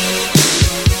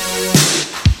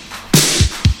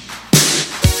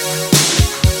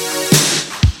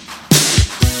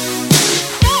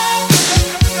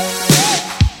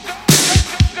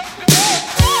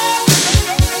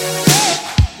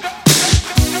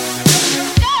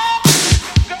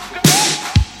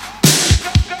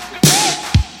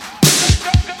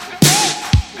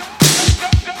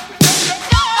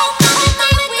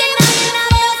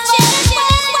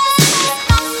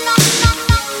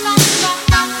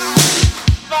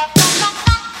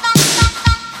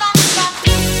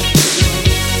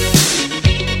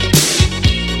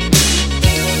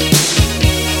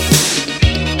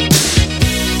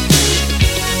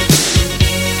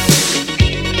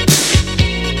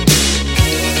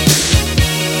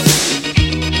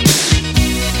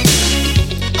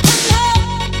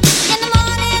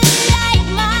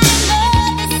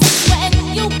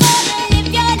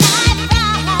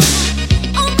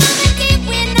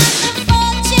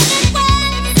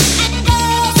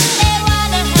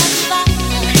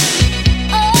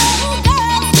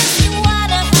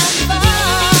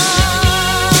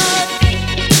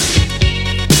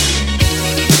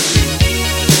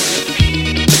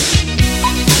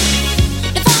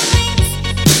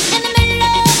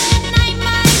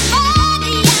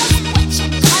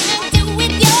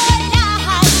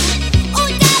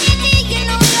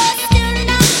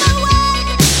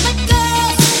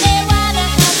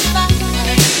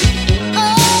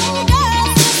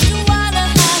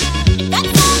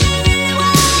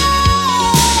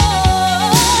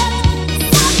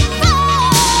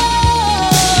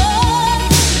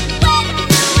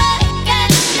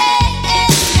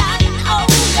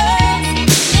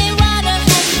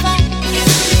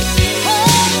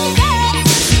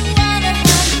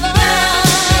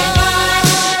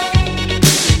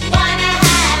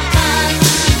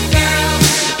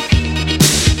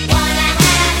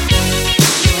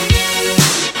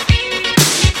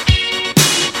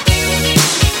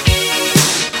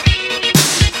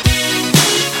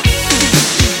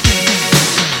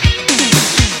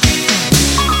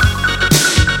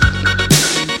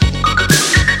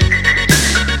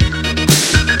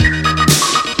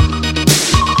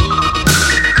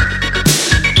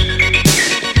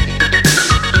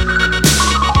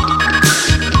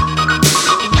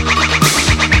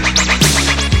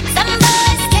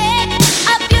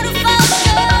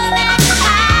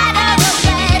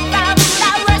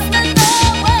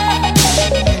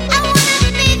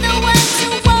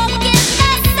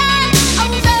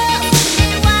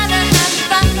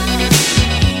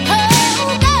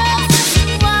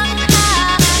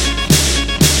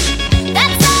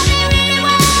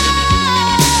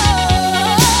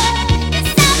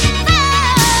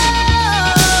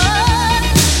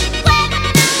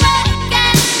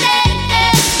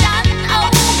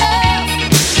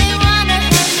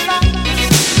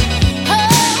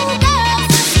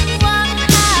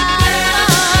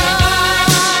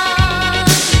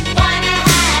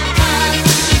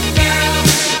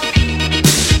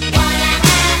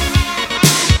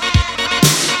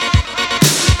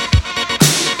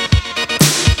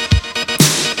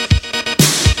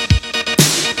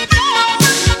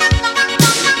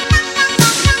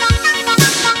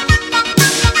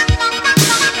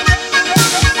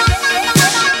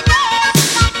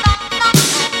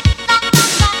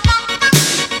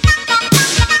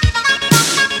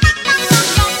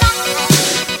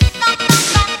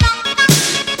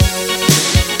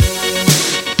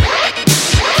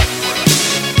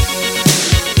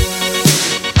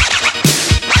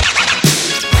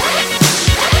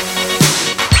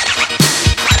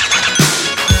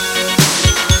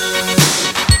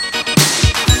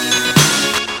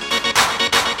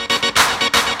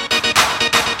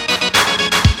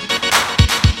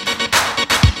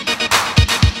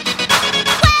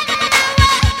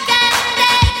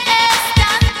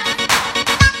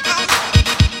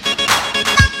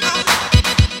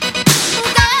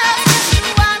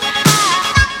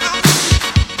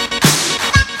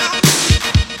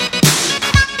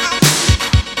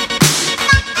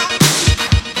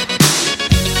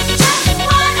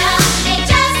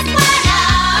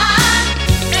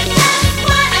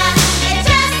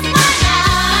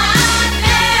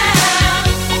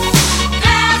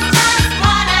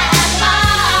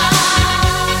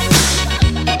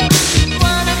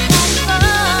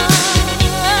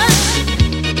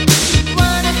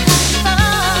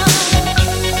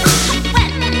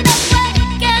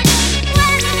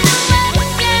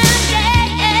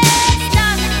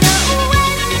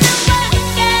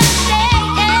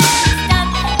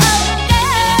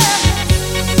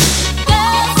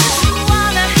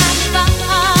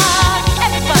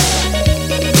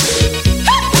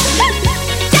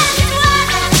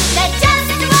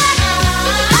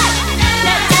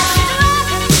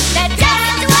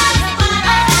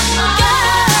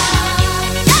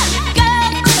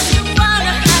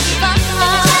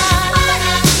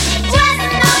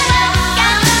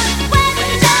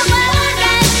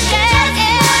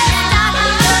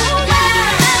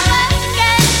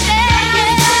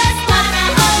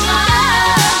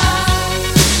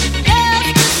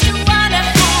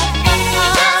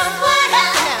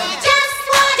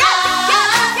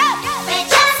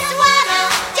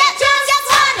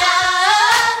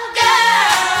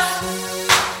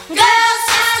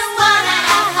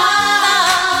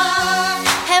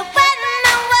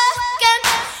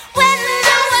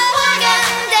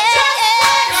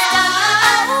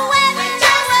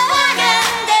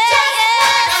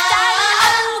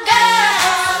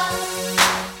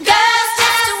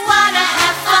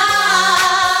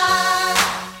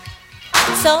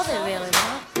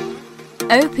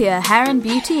 Opia Hair and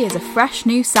Beauty is a fresh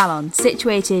new salon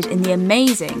situated in the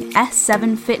amazing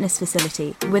S7 fitness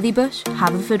facility, Withybush,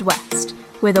 Haverfordwest.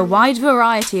 With a wide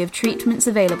variety of treatments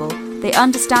available, they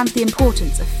understand the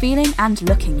importance of feeling and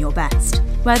looking your best.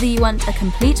 Whether you want a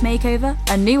complete makeover,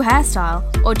 a new hairstyle,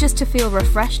 or just to feel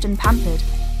refreshed and pampered,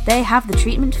 they have the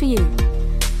treatment for you.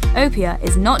 Opia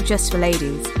is not just for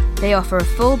ladies. They offer a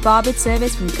full barbed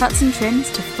service from cuts and trims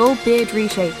to full beard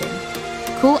reshaping.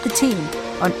 Call the team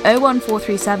on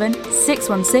 01437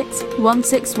 616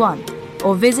 161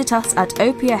 or visit us at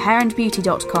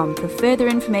opiahairandbeauty.com for further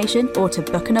information or to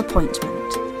book an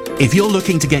appointment. If you're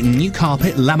looking to get new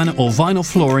carpet, laminate or vinyl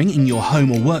flooring in your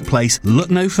home or workplace, look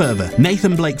no further.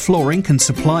 Nathan Blake Flooring can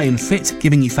supply and fit,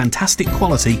 giving you fantastic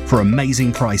quality for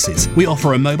amazing prices. We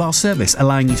offer a mobile service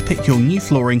allowing you to pick your new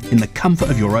flooring in the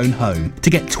comfort of your own home. To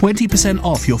get 20%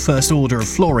 off your first order of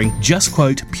flooring, just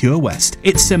quote Pure West.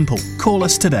 It's simple. Call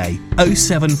us today,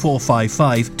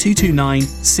 07455 229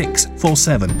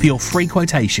 647 for your free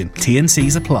quotation.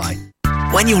 T&Cs apply.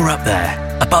 When you're up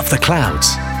there, above the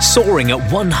clouds, soaring at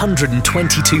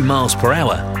 122 miles per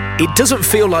hour, it doesn't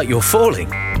feel like you're falling.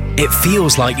 It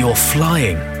feels like you're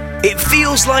flying. It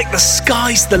feels like the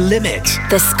sky's the limit.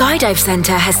 The Skydive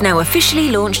Centre has now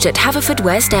officially launched at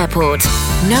Haverfordwest Airport.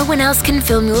 No one else can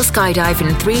film your skydive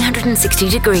in 360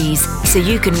 degrees, so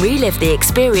you can relive the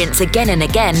experience again and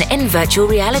again in virtual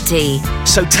reality.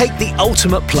 So take the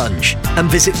ultimate plunge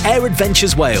and visit Air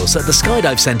Adventures Wales at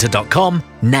theskydivecentre.com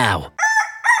now.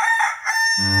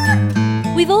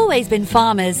 We've always been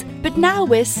farmers, but now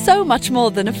we're so much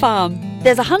more than a farm.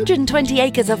 There's 120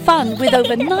 acres of fun with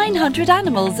over 900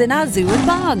 animals in our zoo and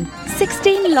barn,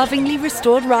 16 lovingly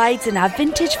restored rides in our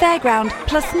vintage fairground,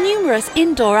 plus numerous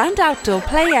indoor and outdoor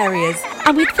play areas.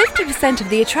 And with 50% of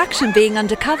the attraction being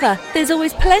undercover, there's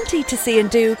always plenty to see and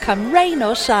do come rain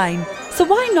or shine. So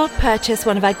why not purchase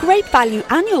one of our great value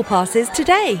annual passes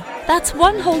today? That's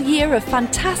one whole year of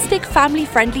fantastic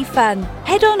family-friendly fun.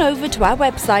 Head on over to our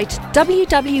website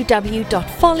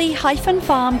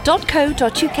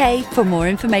www.folly-farm.co.uk for more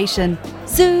information.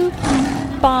 Zoo,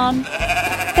 barn,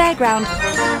 fairground,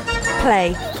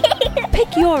 play.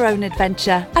 Pick your own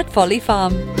adventure at Folly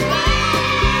Farm.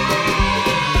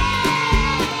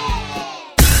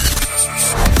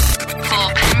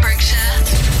 For Pembrokeshire,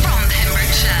 from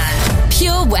Pembrokeshire,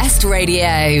 Pure West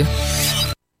Radio.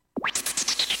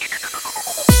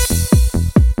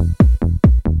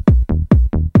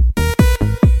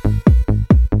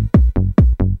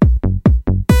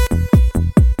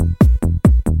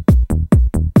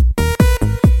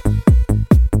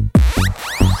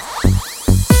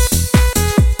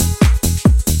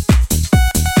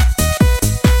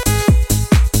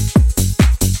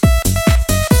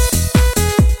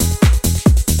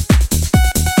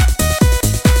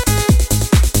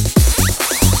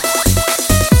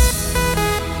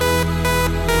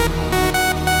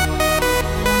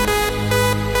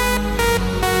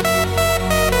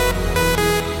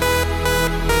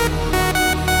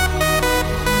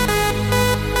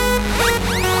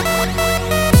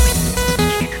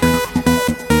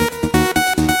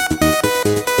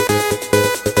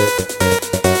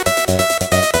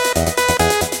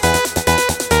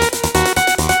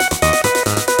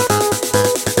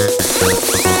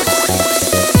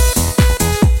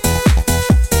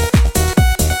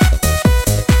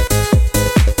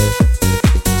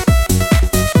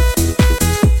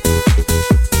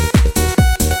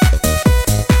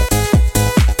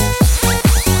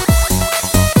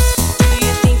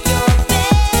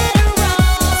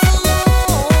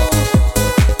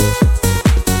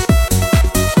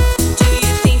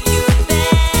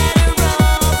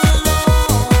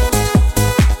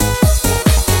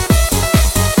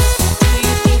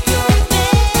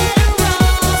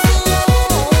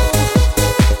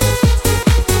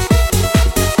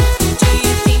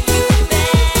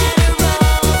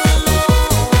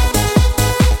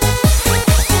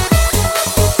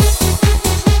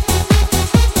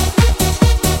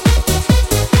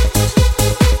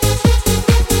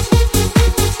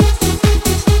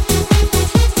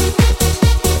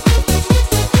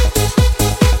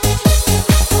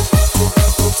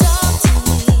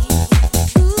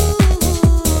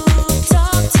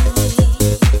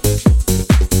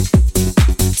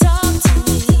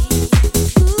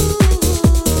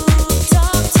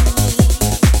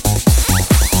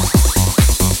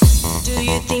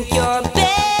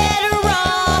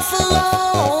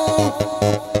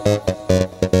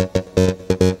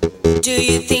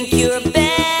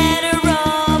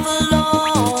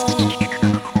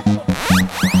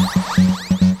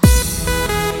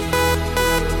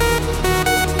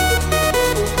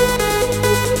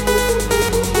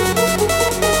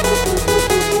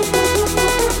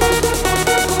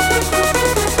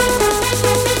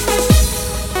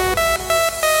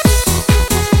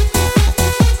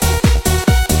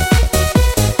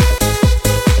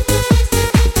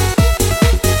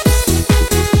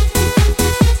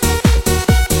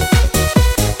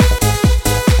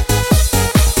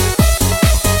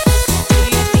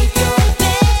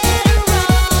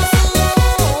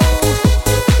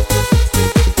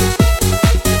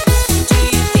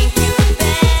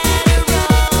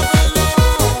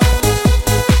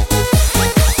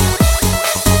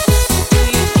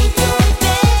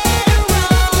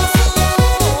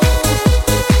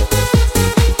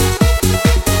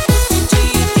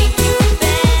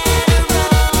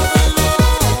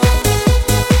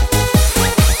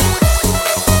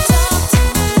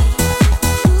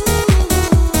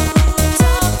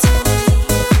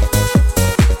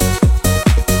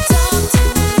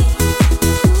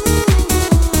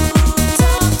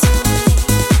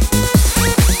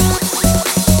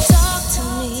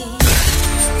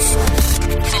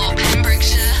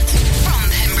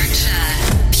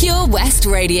 West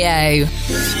Radio.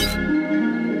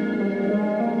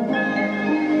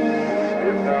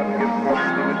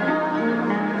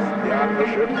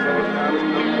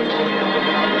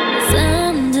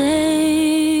 Some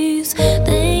days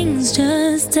things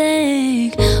just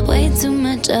take way too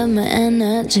much of my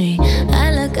energy.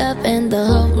 I look up and the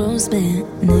whole room's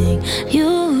spinning.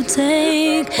 You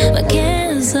take my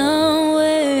cares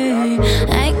away.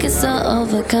 I get so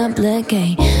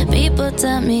overcomplicate. People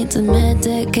tell me to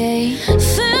medicate.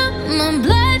 Feel my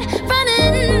blood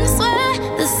running, swear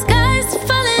the sky's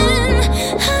falling.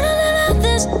 How do I let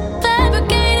this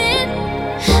fabricated?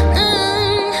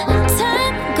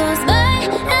 Time goes by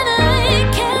and I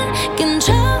can't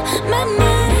control my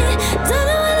mind. Don't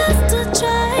know what else to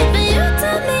try, but you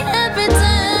tell me every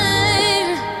time.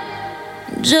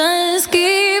 Just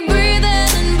keep breathing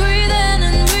and breathing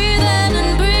and breathing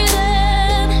and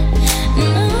breathing.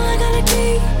 No, I gotta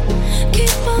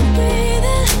keep on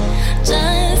breathing.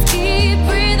 Just keep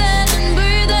breathing and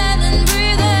breathing and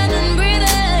breathing and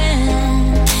breathing.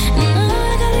 No,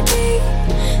 I gotta keep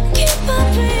on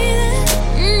breathing.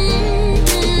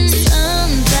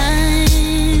 Sometimes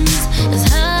it's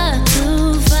hard to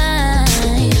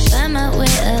find my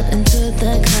way up into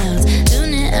the clouds.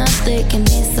 Tuning out, they can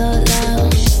be so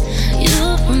loud. You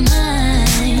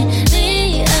remind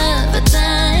me of a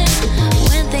time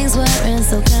when things weren't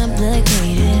so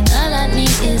complicated. All I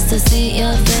need is to see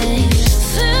your face.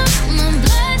 Feel my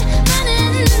blood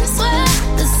running, swear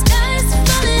the sky's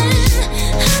falling.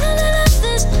 How do I let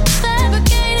this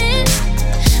fabricated?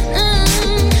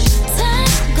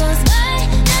 Time goes by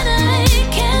and I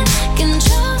can't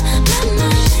control my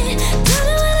mind. Don't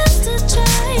know what else to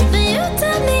try, but you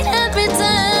tell me every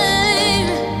time.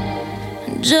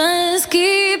 Just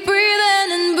keep breathing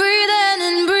and breathing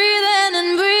and breathing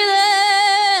and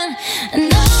breathing. And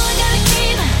now I gotta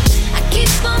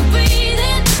keep on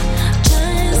breathing.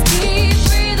 Just keep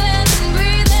breathing and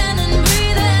breathing and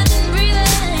breathing and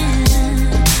breathing.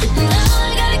 And now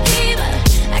I gotta keep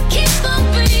on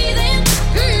breathing.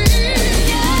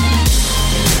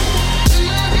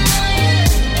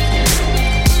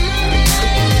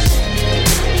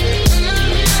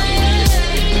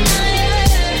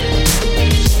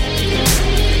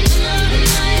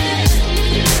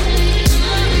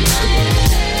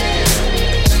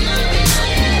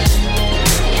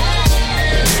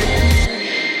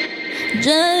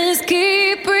 Just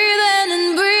keep breathing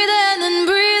and breathing and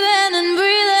breathing and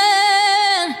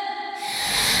breathing.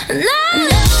 Now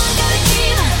I gotta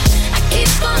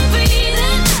keep on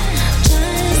breathing.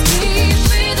 Just keep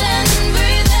breathing and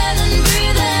breathing and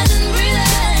breathing and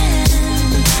breathing.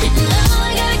 Now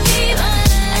I gotta keep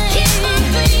on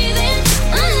breathing.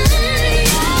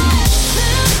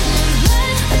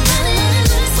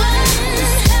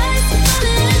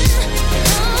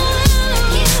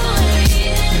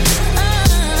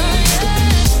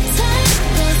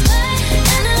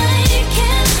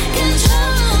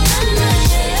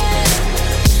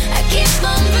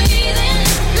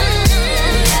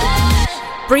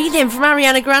 Breathing from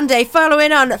Ariana Grande,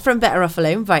 following on from Better Off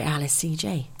Alone by Alice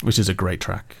CJ. Which is a great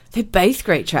track. They're both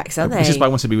great tracks, aren't they? Which is why I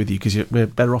want to be with you, because we're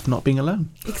better off not being alone.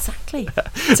 Exactly.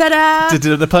 Ta-da!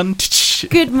 The pun.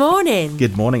 Good morning.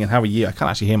 Good morning, and how are you? I can't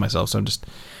actually hear myself, so I'm just...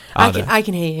 I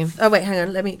can hear you. Oh, wait, hang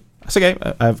on, let me... That's okay.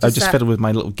 I've just fiddled with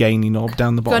my little gainy knob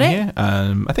down the bottom here.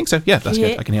 I think so. Yeah, that's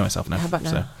good. I can hear myself now. How about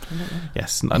now? So,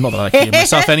 yes, not that I can hear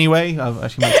myself anyway. I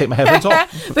actually might take my headphones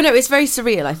off. But no, it's very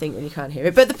surreal, I think, when you can't hear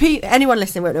it. But anyone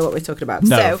listening won't know what we're talking about.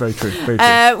 No, so, very true. Very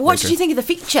true. What did you think of the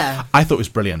feature? I thought it was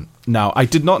brilliant. Now, I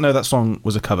did not know that song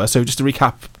was a cover, so just to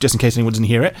recap, just in case anyone doesn't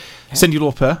hear it, Cyndi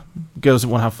Lauper, Girls That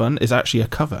Want to Have Fun, is actually a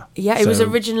cover. Yeah, it was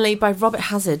originally by Robert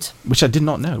Hazard. Which I did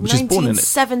not know, which is born in it.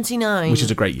 1979. Which is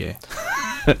a great year.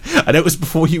 I know it was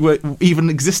before you were even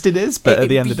existed but at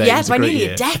the end of the day, it was a great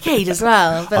year. Yeah, by nearly a decade as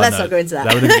well. But let's not go into that.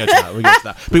 No, we didn't go to that. We'll get to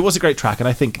that. But it was a great track, and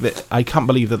I think that I can't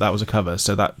believe that was a cover.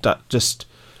 So that just,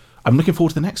 I'm looking forward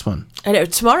to the next one. I know,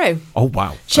 tomorrow. Oh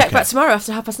wow! Check back tomorrow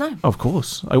after 9:30. Of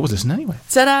course, I was listening anyway.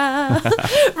 Ta-da!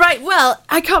 Right, well,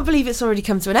 I can't believe it's already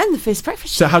come to an end. The first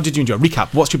breakfast show. So, how did you enjoy?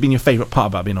 Recap. What's been your favourite part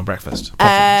about being on breakfast?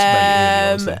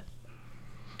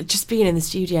 Just being in the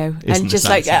studio. Isn't and just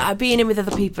nice, like being in with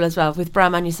other people as well, with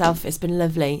Bram and yourself. It's been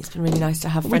lovely. It's been really nice to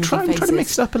have friendly faces. We try to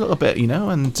mix it up a little bit,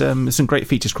 and there's some great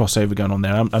features crossover going on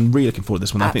there. I'm really looking forward to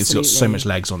this one. Absolutely. I think it's got so much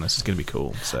legs on this. It's going to be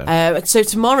cool. So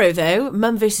tomorrow, though,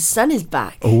 Mum vs Son is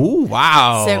back. Oh,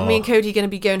 wow. So me and Cody are going to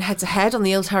be going head-to-head on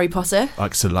the old Harry Potter.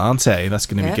 Excellent. That's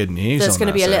going to be good news. So it's going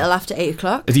to be a little after 8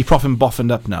 o'clock. Is he propping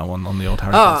boffened up now on the old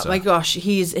Harry Potter? Oh, my gosh.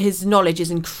 His knowledge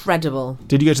is incredible.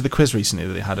 Did you go to the quiz recently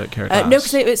that they had at Carrot No,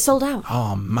 because it's sold out.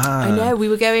 Oh, man. I know. We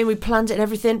were going, we planned it and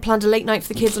everything, planned a late night for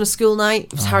the kids on a school night.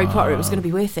 It was Harry Potter, it was going to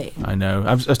be worth it. I know.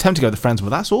 I was tempted to go with the friends, but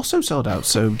that's also sold out,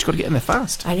 so you've got to get in there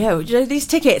fast. I know. You know, these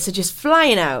tickets are just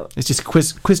flying out. It's just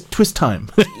quiz twist time.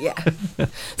 Yeah.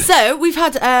 So, we've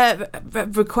had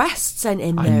requests sent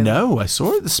in, though. I know. I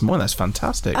saw it this morning. That's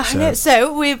fantastic. I know.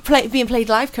 So, we're being played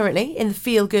live currently in the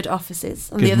Feel Good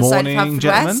offices on the Good other side of morning, Haverford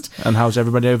gentlemen. West. And how's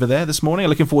everybody over there this morning? I'm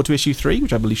looking forward to issue 3,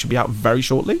 which I believe should be out very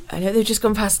shortly. I know they've just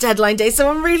gone past deadline day, so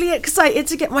I'm really excited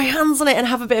to get my hands on it and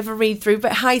have a bit of a read through.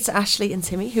 But hi to Ashley and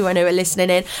Timmy, who I know are listening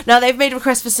in. Now, they've made a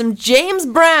request for some James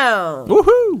Brown.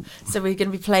 Woohoo! So we're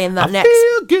going to be playing that next.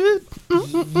 Feel good.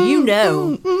 You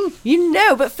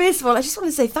know. But first of all, I just want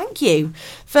to say thank you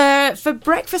for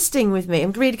breakfasting with me.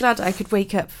 I'm really glad I could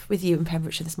wake up with you in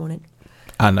Pembrokeshire this morning.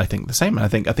 And I think the same. I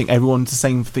think everyone's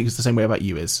thinks the same way about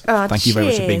you, Iz. Thank you very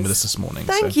much for being cheers. with us this morning.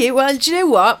 Thank you. Well, do you know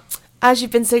what? As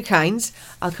you've been so kind,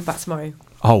 I'll come back tomorrow.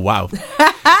 Oh, wow.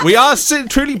 We are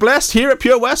truly blessed here at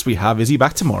Pure West. We have Izzy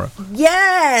back tomorrow.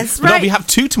 Yes, But no, right. we have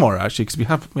 2 tomorrow, actually, because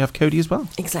we have Cody as well.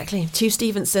 Exactly. 2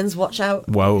 Stevensons, watch out.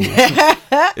 Whoa.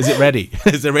 Is it ready?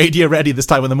 Is the radio ready this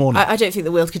time in the morning? I don't think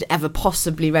the world could ever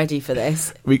possibly ready for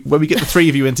this. When we get the 3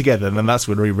 of you in together, then that's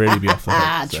when we really be off the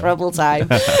hook. Trouble time.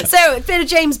 So, a bit of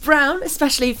James Brown,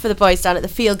 especially for the boys down at the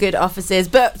Feel Good offices.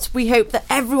 But we hope that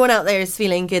everyone out there is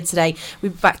feeling good today.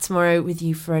 We'll be back tomorrow with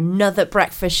you for another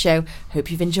breakfast show.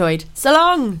 Hope you've enjoyed. So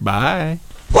long. Bye.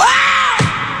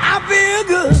 I feel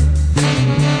good.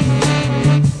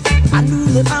 I knew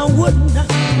that I wouldn't.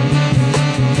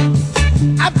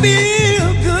 I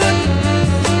feel good.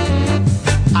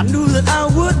 I knew that I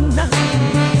wouldn't.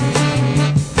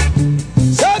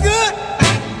 So good,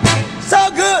 so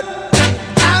good.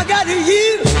 I got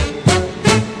you.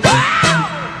 Wow,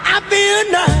 I feel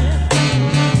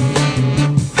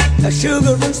nice. A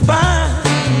sugar and spice.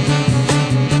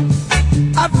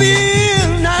 I feel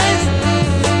nice,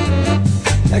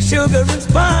 like sugar and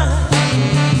spice.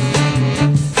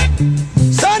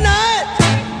 So nice,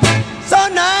 so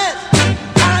nice,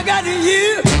 I got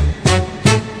you.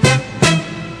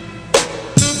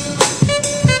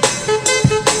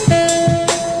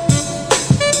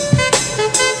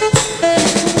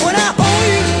 When I hold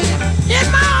you in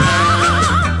my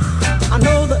arms, I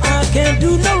know that I can't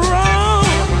do no wrong.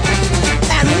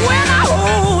 And when I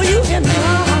hold you in my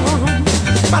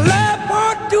arms, my love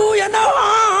won't do you no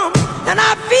harm, and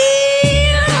I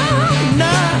feel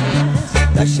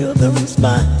nice, like sugar and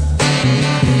spice.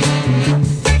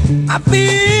 I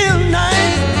feel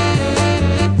nice,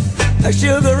 like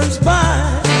sugar and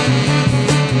spice.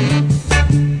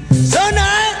 So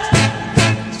nice,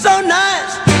 so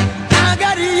nice, I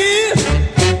got you.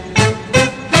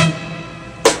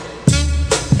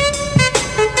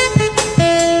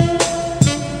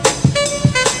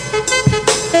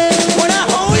 When I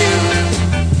hold you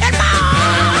in my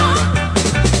arms,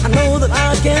 I know that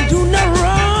I can't do no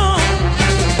wrong.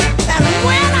 And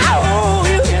when I hold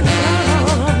you in my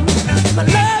arms, my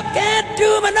love can't do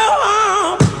me no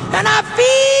harm. And I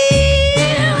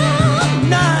feel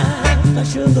nice, like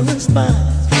sugar and spice.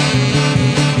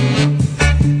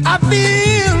 I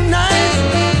feel nice,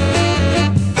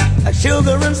 like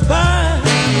sugar and spice.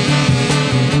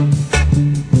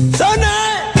 So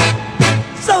nice,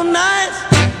 so nice,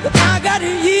 that I got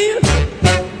you.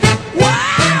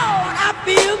 Wow, I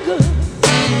feel good.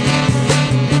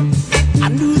 I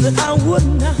knew that I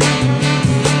wouldn't.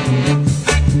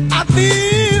 I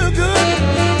feel good.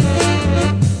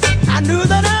 I knew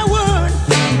that I would.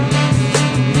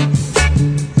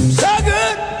 So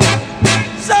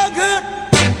good,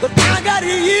 but I got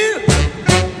you.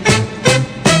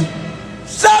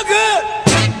 So good,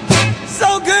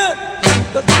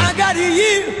 but I got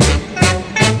you.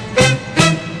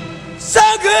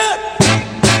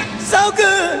 So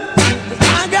good, but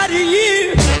I got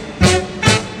you.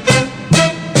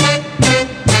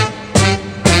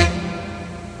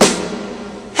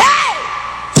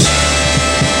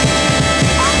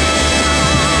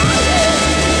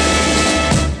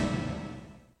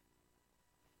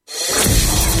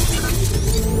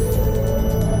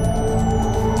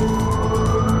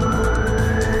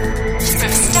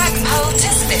 From Stackpole to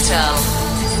Spittal.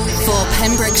 For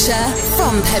Pembrokeshire,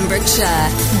 from Pembrokeshire,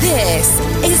 this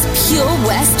is Pure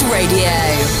West Radio.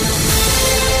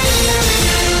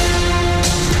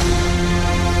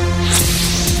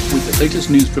 With the latest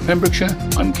news for Pembrokeshire,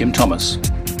 I'm Kim Thomas.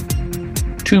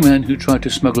 2 men who tried to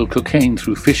smuggle cocaine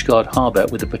through Fishguard Harbour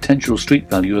with a potential street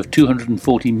value of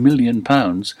 £240 million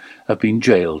have been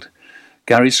jailed.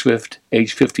 Gary Swift,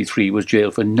 aged 53, was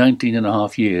jailed for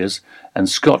 19.5 years, and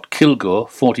Scott Kilgore,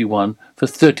 41, for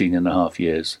 13.5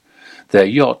 years. Their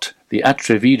yacht, the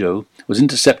Atrevido, was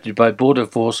intercepted by Border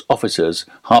Force officers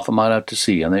half a mile out to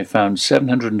sea, and they found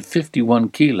 751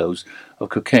 kilos of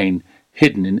cocaine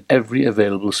hidden in every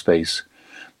available space.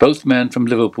 Both men from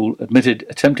Liverpool admitted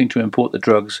attempting to import the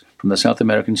drugs from the South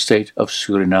American state of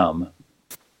Suriname.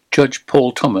 Judge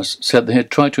Paul Thomas said they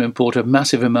had tried to import a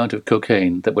massive amount of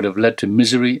cocaine that would have led to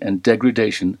misery and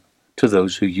degradation to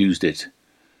those who used it.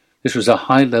 This was a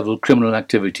high-level criminal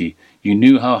activity. You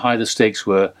knew how high the stakes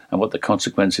were and what the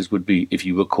consequences would be if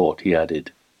you were caught, he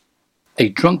added. A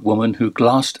drunk woman who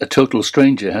glassed a total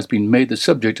stranger has been made the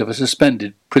subject of a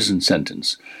suspended prison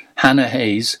sentence. Hannah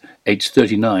Hayes, aged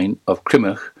 39, of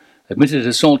Crimmoch, admitted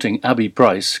assaulting Abby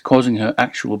Price, causing her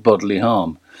actual bodily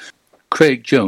harm. Craig Jones